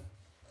 but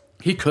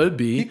he could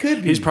be. He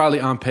could be. He's probably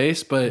on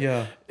pace,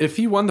 but if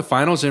he won the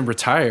finals and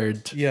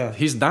retired,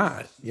 he's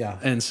not. Yeah.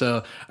 And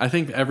so I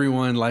think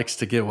everyone likes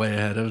to get way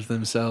ahead of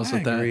themselves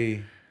with that.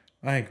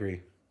 I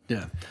agree.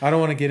 Yeah. I don't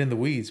want to get in the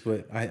weeds,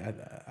 but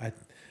I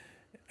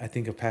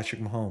think of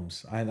Patrick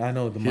Mahomes. I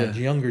know my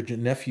younger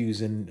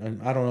nephews,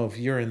 and I don't know if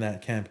you're in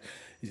that camp.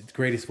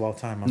 Greatest of all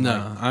time.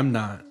 I'm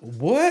not.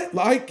 What?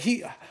 Like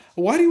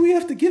why do we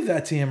have to give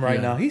that to him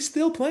right now? He's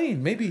still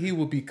playing. Maybe he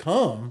will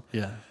become.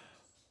 Yeah.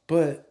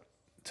 But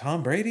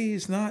Tom Brady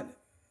is not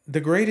the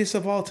greatest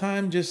of all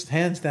time, just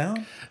hands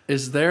down.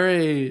 Is there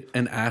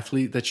an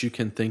athlete that you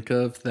can think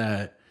of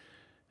that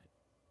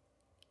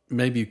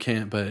maybe you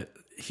can't, but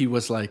he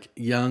was like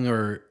young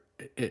or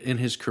in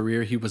his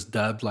career, he was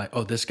dubbed like,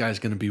 oh, this guy's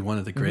going to be one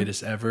of the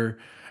greatest ever.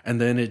 And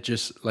then it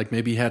just like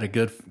maybe he had a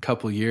good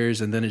couple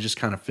years and then it just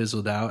kind of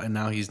fizzled out. And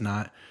now he's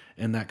not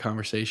in that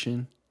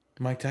conversation.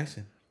 Mike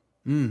Tyson.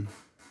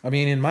 I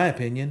mean, in my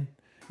opinion,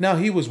 now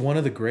he was one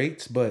of the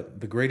greats, but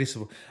the greatest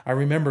of, I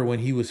remember when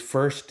he was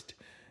first,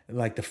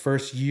 like the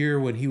first year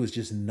when he was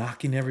just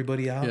knocking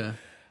everybody out. Yeah.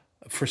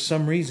 For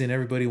some reason,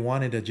 everybody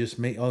wanted to just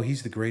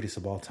he's the greatest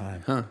of all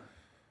time. Huh.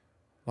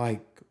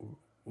 Like,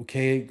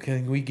 okay,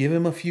 can we give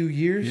him a few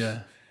years?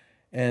 Yeah.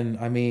 And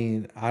I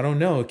mean, I don't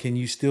know. Can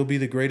you still be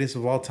the greatest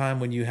of all time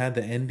when you had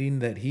the ending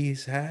that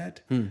he's had?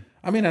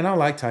 I mean, and I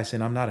like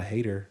Tyson. I'm not a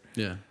hater.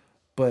 Yeah.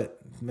 But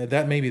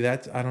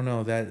that's I don't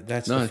know.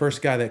 That's the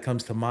first guy that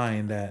comes to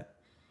mind. That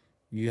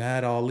you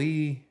had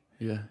Ali.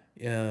 Yeah.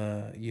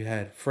 You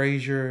had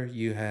Frazier.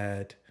 You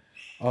had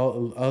a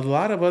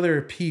lot of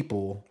other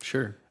people.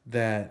 Sure.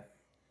 That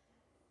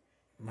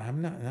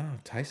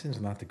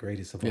Tyson's not the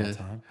greatest of all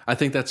time. I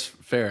think that's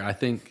fair. I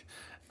think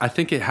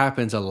it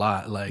happens a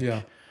lot. Like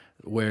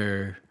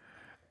where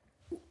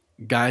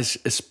guys,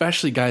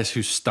 especially guys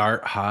who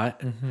start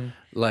hot,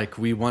 like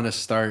we want to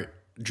start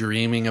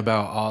dreaming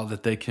about all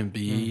that they can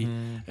be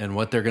and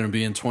what they're going to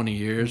be in 20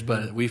 years.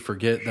 But we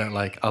forget that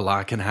like a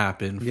lot can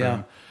happen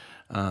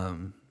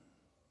from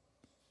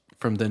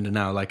then to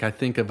now. Like I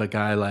think of a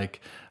guy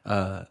like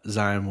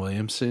Zion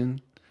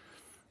Williamson.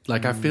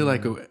 Like I feel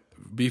like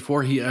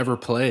before he ever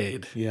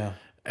played,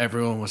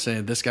 everyone was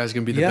saying this guy's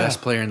going to be the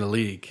best player in the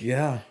league.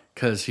 Yeah.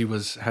 Because he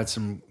was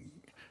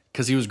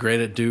great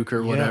at Duke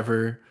or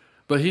whatever.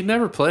 But he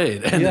never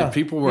played. And then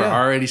people were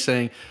already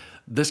saying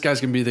this guy's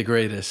going to be the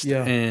greatest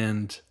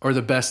or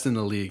the best in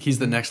the league. He's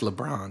the next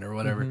LeBron or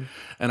whatever.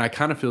 And I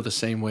kind of feel the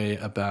same way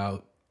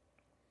about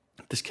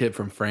this kid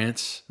from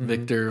France,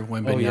 Victor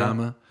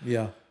Wembanyama.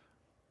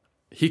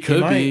 He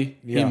could be.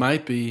 He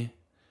might be.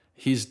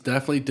 He's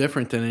definitely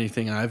different than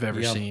anything I've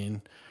ever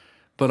seen.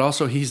 But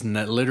also, he's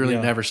literally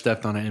never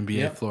stepped on an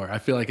NBA floor. I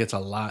feel like it's a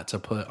lot to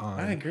put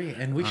on. I agree.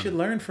 And we should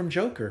learn from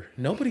Joker.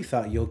 Nobody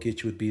thought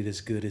Jokic would be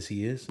as good as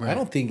he is. Right. I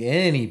don't think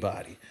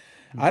anybody.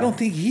 I don't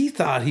think he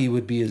thought he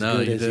would be as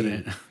good as he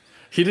didn't.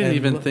 He didn't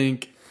even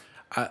think,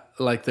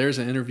 like, there's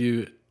an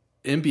interview.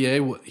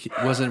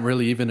 NBA wasn't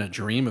really even a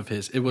dream of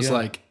his. It was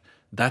like,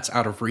 that's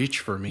out of reach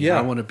for me.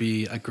 I want to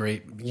be a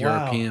great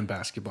European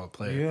basketball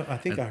player. Yeah, I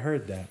think I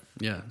heard that.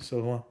 Yeah.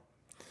 So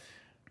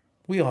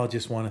we all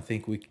just want to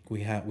think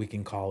we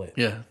can call it.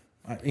 Yeah.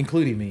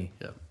 Including me.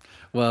 Yeah.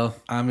 Well,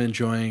 I'm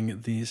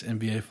enjoying these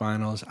NBA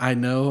finals. I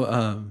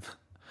know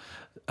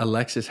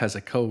Alexis has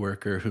a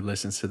coworker who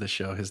listens to the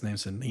show. His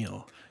name's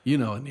Anil. You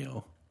know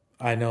Anil.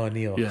 I know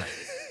Anil. Yeah.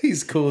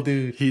 He's a cool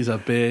dude. He's a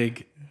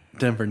big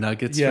Denver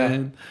Nuggets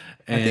fan.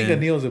 And I think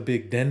Anil's a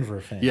big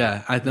Denver fan.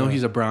 Yeah, I know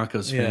he's a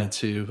Broncos fan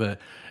too. But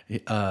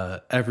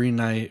every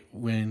night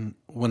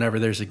whenever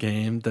there's a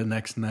game, the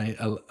next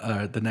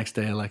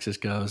day Alexis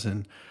goes,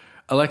 and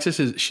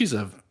Alexis she's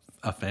a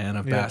fan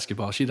of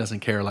basketball. She doesn't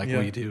care like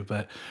we do,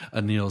 but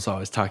Anil's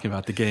always talking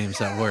about the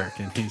games at work,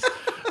 and he's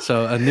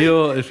so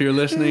Anil, if you're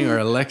listening, or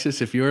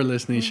Alexis, if you're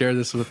listening, share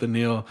this with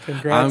Anil.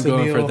 Congrats, I'm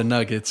going Anil. for the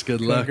Nuggets. Good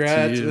luck to you.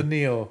 Congrats,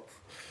 Anil.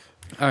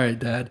 All right,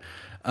 Dad.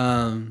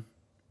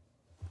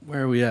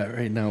 Where are we at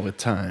right now with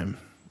time?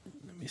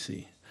 Let me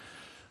see.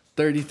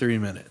 33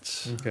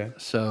 minutes. Okay.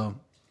 So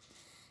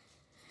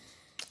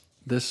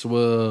this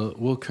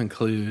will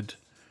conclude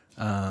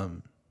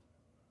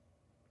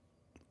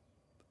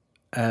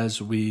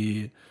as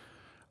we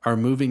are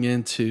moving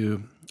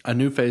into a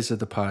new phase of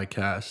the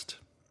podcast.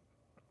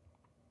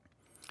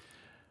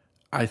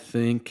 I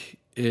think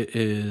it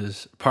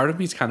is part of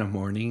me's kind of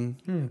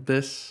mourning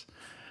this,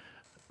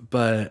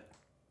 but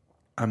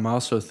I'm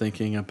also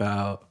thinking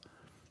about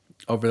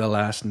over the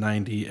last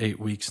 98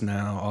 weeks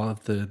now, all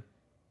of the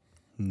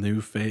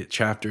new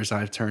chapters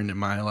I've turned in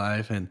my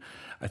life. And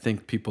I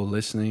think people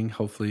listening,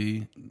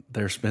 hopefully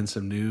there's been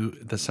some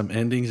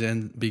endings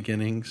and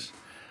beginnings.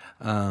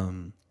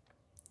 But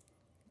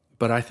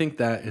I think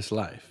that is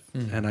life.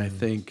 Mm-hmm. And I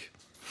think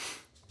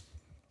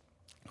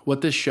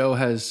what this show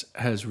has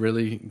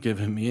really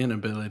given me an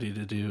ability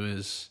to do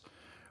is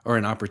or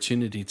an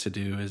opportunity to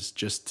do is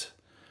just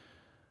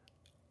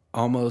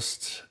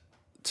almost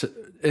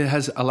it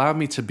has allowed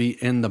me to be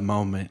in the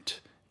moment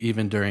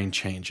even during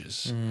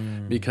changes,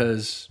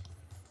 because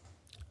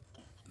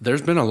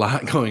there's been a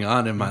lot going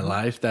on in my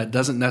life that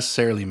doesn't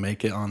necessarily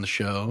make it on the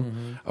show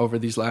over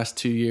these last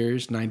 2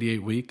 years,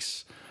 98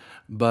 weeks.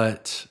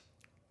 But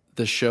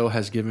the show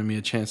has given me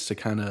a chance to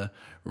kind of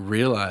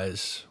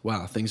realize,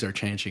 wow, things are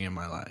changing in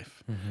my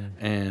life.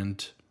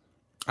 And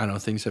I know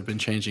things have been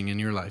changing in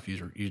your life.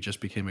 You just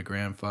became a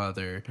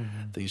grandfather.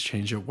 Things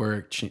change at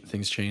work.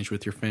 Things change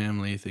with your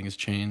family. Things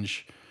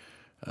change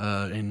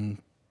in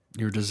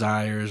your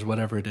desires,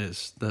 whatever it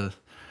is.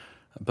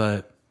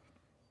 But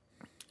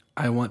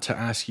I want to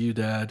ask you,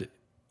 Dad,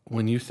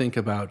 when you think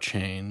about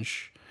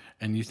change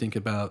and you think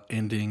about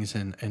endings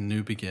and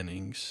new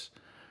beginnings,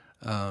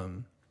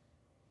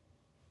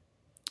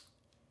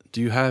 do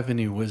you have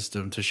any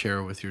wisdom to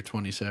share with your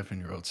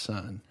 27-year-old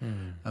son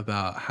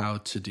about how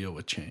to deal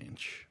with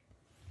change?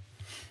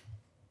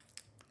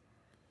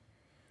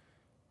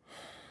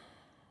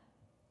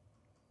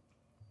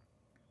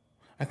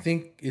 I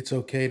think it's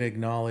okay to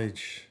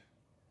acknowledge,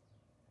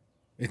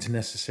 it's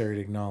necessary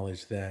to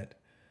acknowledge that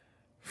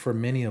for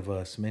many of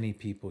us, many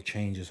people,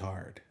 change is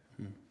hard.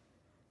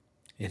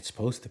 It's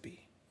supposed to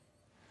be.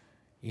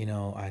 You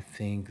know, I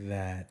think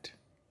that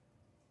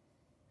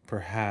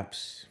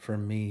perhaps for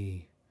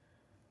me,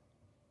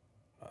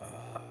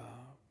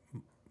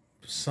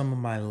 some of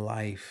my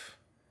life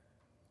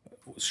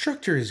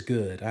structure is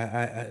good.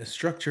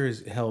 Structure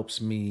helps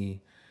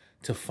me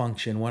to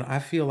function. When I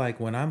feel like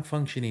when I'm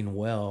functioning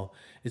well,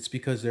 it's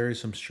because there is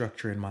some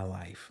structure in my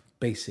life,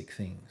 basic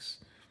things.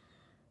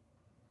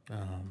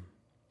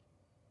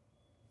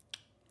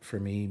 For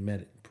me,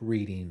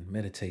 reading,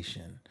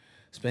 meditation,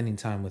 spending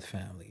time with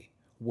family,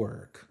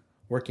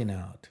 working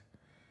out,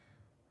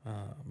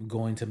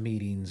 going to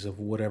meetings of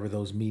whatever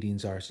those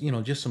meetings are, you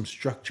know, just some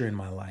structure in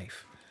my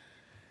life.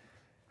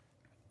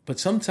 But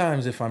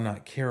sometimes if I'm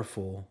not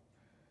careful,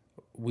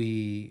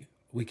 we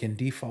can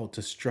default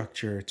to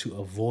structure to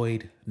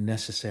avoid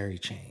necessary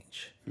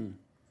change.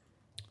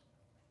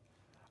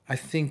 I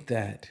think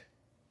that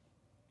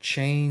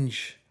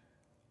change,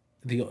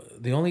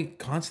 the only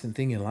constant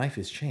thing in life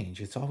is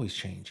change. It's always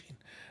changing.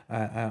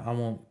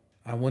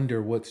 I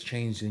wonder what's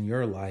changed in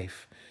your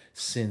life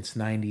since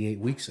 98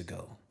 weeks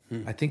ago.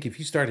 I think if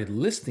you started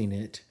listing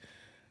it,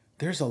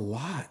 there's a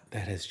lot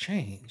that has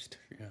changed.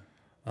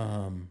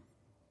 Yeah.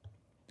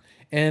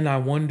 And I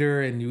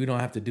wonder, and we don't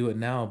have to do it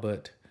now,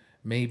 but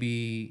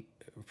maybe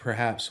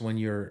perhaps when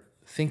you're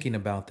thinking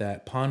about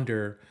that,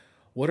 ponder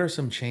what are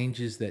some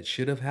changes that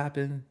should have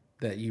happened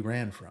that you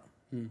ran from?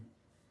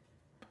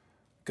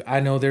 I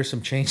know there's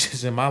some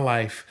changes in my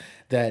life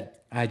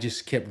that I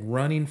just kept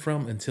running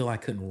from until I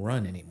couldn't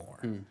run anymore.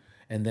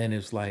 And then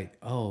it's like,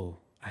 oh,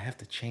 I have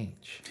to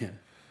change.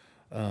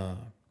 Yeah.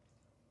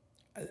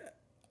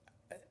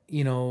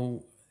 You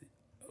know,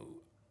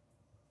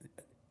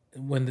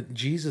 when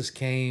Jesus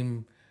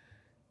came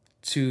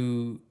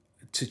to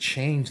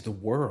change the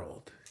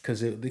world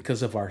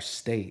because of our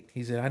state,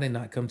 he said, I did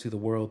not come to the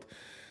world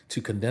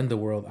to condemn the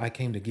world. I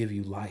came to give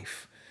you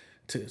life.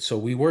 So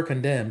we were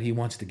condemned. He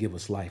wants to give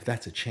us life.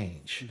 That's a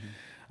change.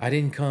 I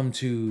didn't come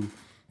to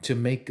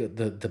make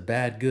the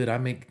bad good.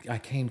 I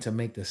came to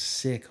make the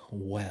sick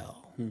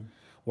well.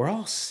 We're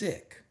all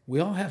sick. We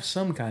all have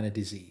some kind of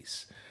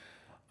disease.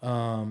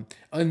 And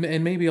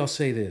maybe I'll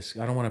say this.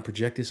 I don't want to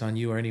project this on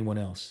you or anyone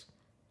else.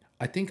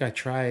 I think I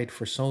tried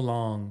for so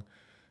long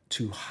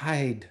to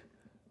hide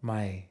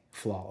my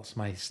flaws,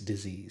 my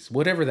disease,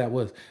 whatever that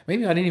was.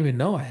 Maybe I didn't even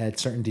know I had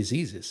certain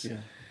diseases. Yeah.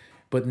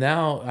 But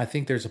now I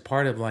think there's a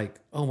part of like,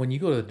 oh, when you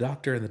go to the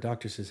doctor and the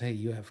doctor says, hey,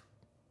 you have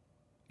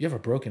a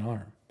broken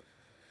arm.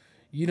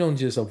 You don't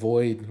just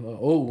avoid,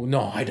 oh,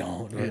 no, I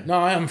don't. Or, no,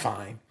 I'm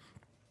fine.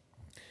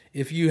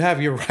 If you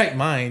have your right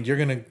mind, you're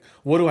going to,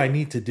 what do I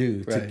need to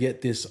do to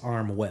get this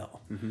arm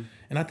well?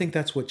 And I think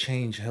that's what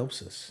change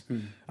helps us.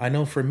 I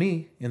know for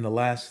me, in the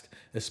last,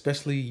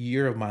 especially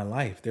year of my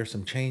life, there's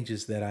some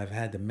changes that I've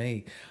had to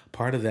make.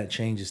 Part of that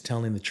change is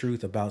telling the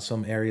truth about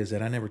some areas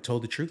that I never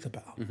told the truth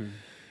about.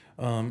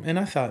 And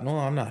I thought, no,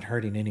 I'm not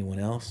hurting anyone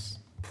else.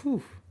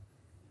 Whew.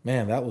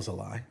 Man, that was a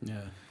lie.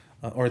 Yeah.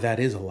 Or that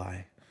is a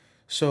lie.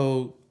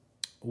 So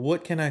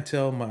what can I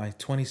tell my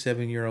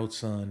 27-year-old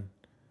son?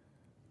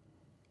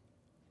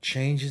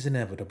 Change is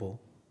inevitable.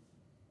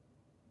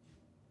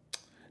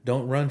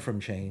 Don't run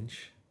from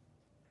change.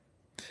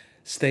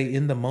 Stay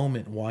in the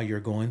moment while you're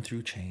going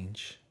through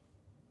change.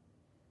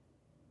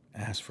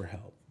 Ask for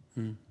help.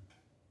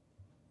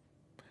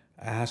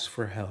 Ask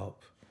for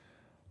help.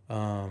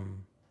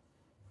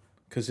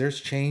 Because there's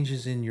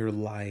changes in your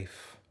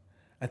life.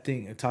 I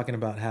think, talking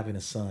about having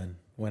a son,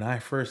 when I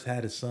first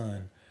had a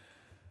son,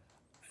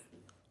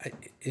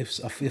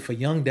 if a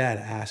young dad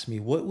asked me,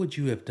 what would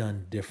you have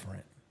done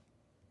different?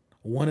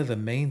 One of the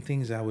main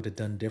things I would have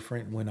done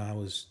different when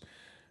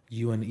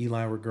you and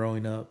Eli were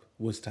growing up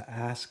was to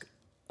ask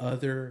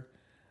other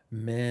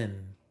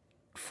men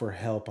for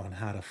help on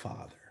how to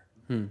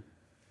father.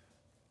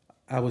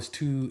 I was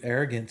too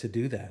arrogant to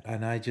do that.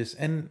 And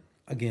and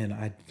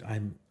again,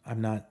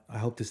 I'm not, I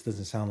hope this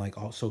doesn't sound like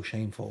all so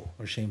shameful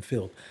or shame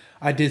filled.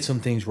 I did some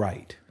things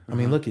right. I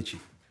mean, look at you.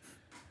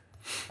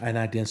 And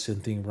I did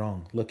something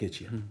wrong. Look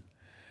at you.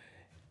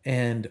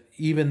 And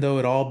even though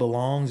it all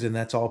belongs and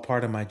that's all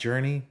part of my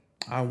journey,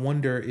 I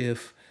wonder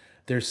if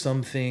there's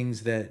some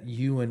things that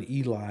you and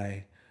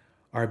Eli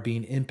are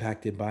being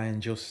impacted by,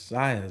 and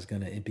Josiah is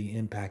going to be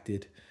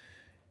impacted.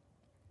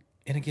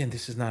 And again,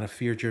 this is not a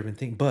fear-driven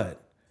thing,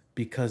 but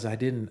because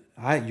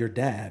your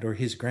dad or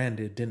his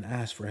granddad didn't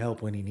ask for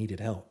help when he needed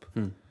help.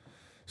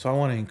 So I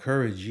want to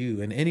encourage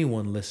you and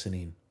anyone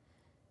listening.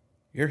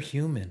 You're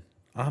human.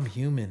 I'm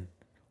human.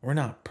 We're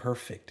not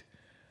perfect.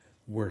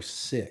 We're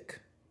sick.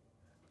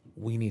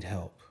 We need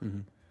help.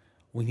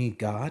 We need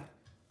God.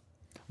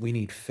 We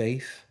need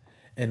faith.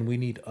 And we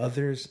need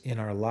others in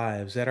our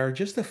lives that are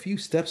just a few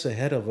steps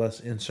ahead of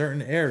us in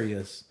certain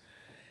areas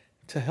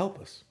to help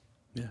us.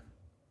 Yeah.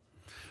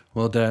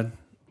 Well, Dad,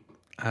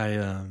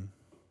 I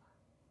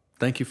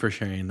thank you for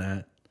sharing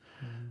that.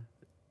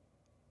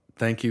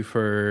 Thank you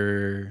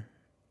for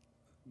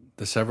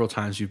the several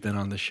times you've been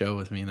on the show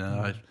with me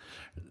now.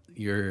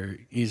 You're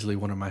easily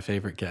one of my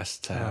favorite guests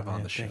to have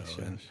on the show.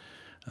 Thanks,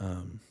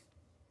 and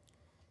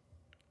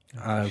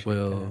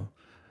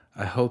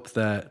I hope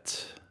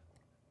that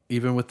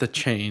even with the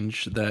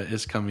change that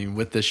is coming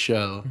with this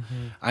show,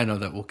 I know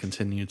that we'll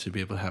continue to be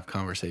able to have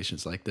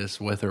conversations like this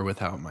with or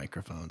without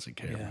microphones and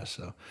cameras. Yeah.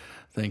 So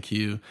thank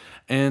you.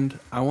 And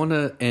I want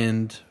to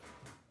end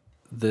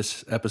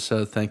this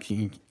episode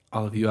thanking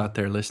all of you out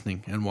there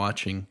listening and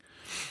watching.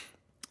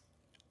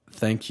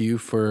 Thank you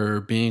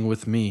for being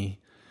with me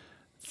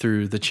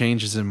through the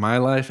changes in my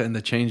life and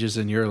the changes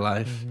in your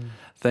life.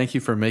 Thank you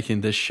for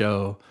making this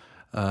show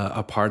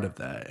a part of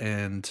that.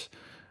 And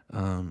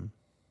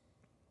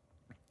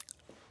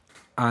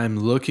I'm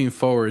looking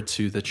forward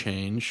to the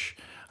change.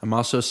 I'm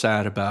also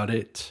sad about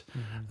it.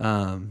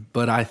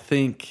 But I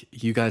think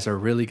you guys are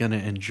really going to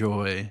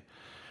enjoy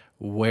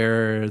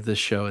where the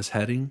show is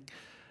heading.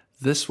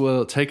 This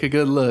will take a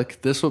good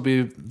look. This will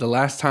be the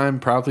last time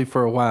probably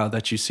for a while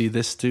that you see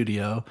this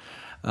studio.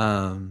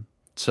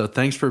 So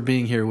thanks for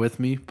being here with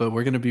me. But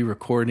we're going to be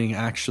recording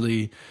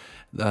actually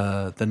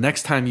the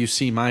next time you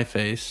see my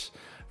face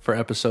for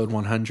episode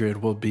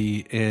 100 will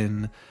be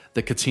in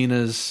the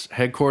Katina's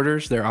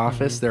headquarters, their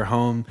office, their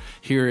home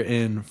here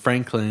in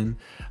Franklin.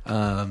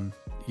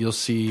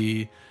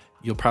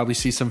 You'll probably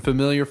see some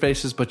familiar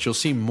faces, but you'll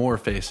see more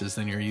faces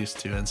than you're used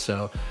to. And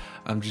so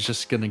I'm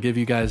just going to give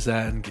you guys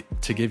that and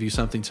to give you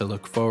something to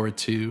look forward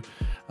to.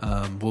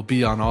 We'll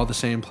be on all the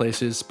same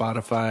places: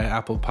 Spotify,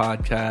 Apple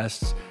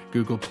Podcasts,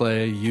 Google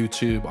Play,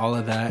 YouTube, all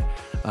of that.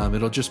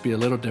 It'll just be a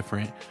little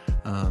different.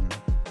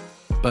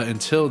 But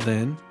until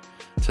then,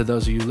 to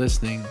those of you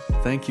listening,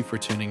 thank you for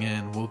tuning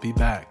in. We'll be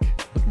back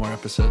with more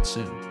episodes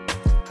soon.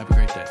 Have a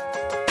great day.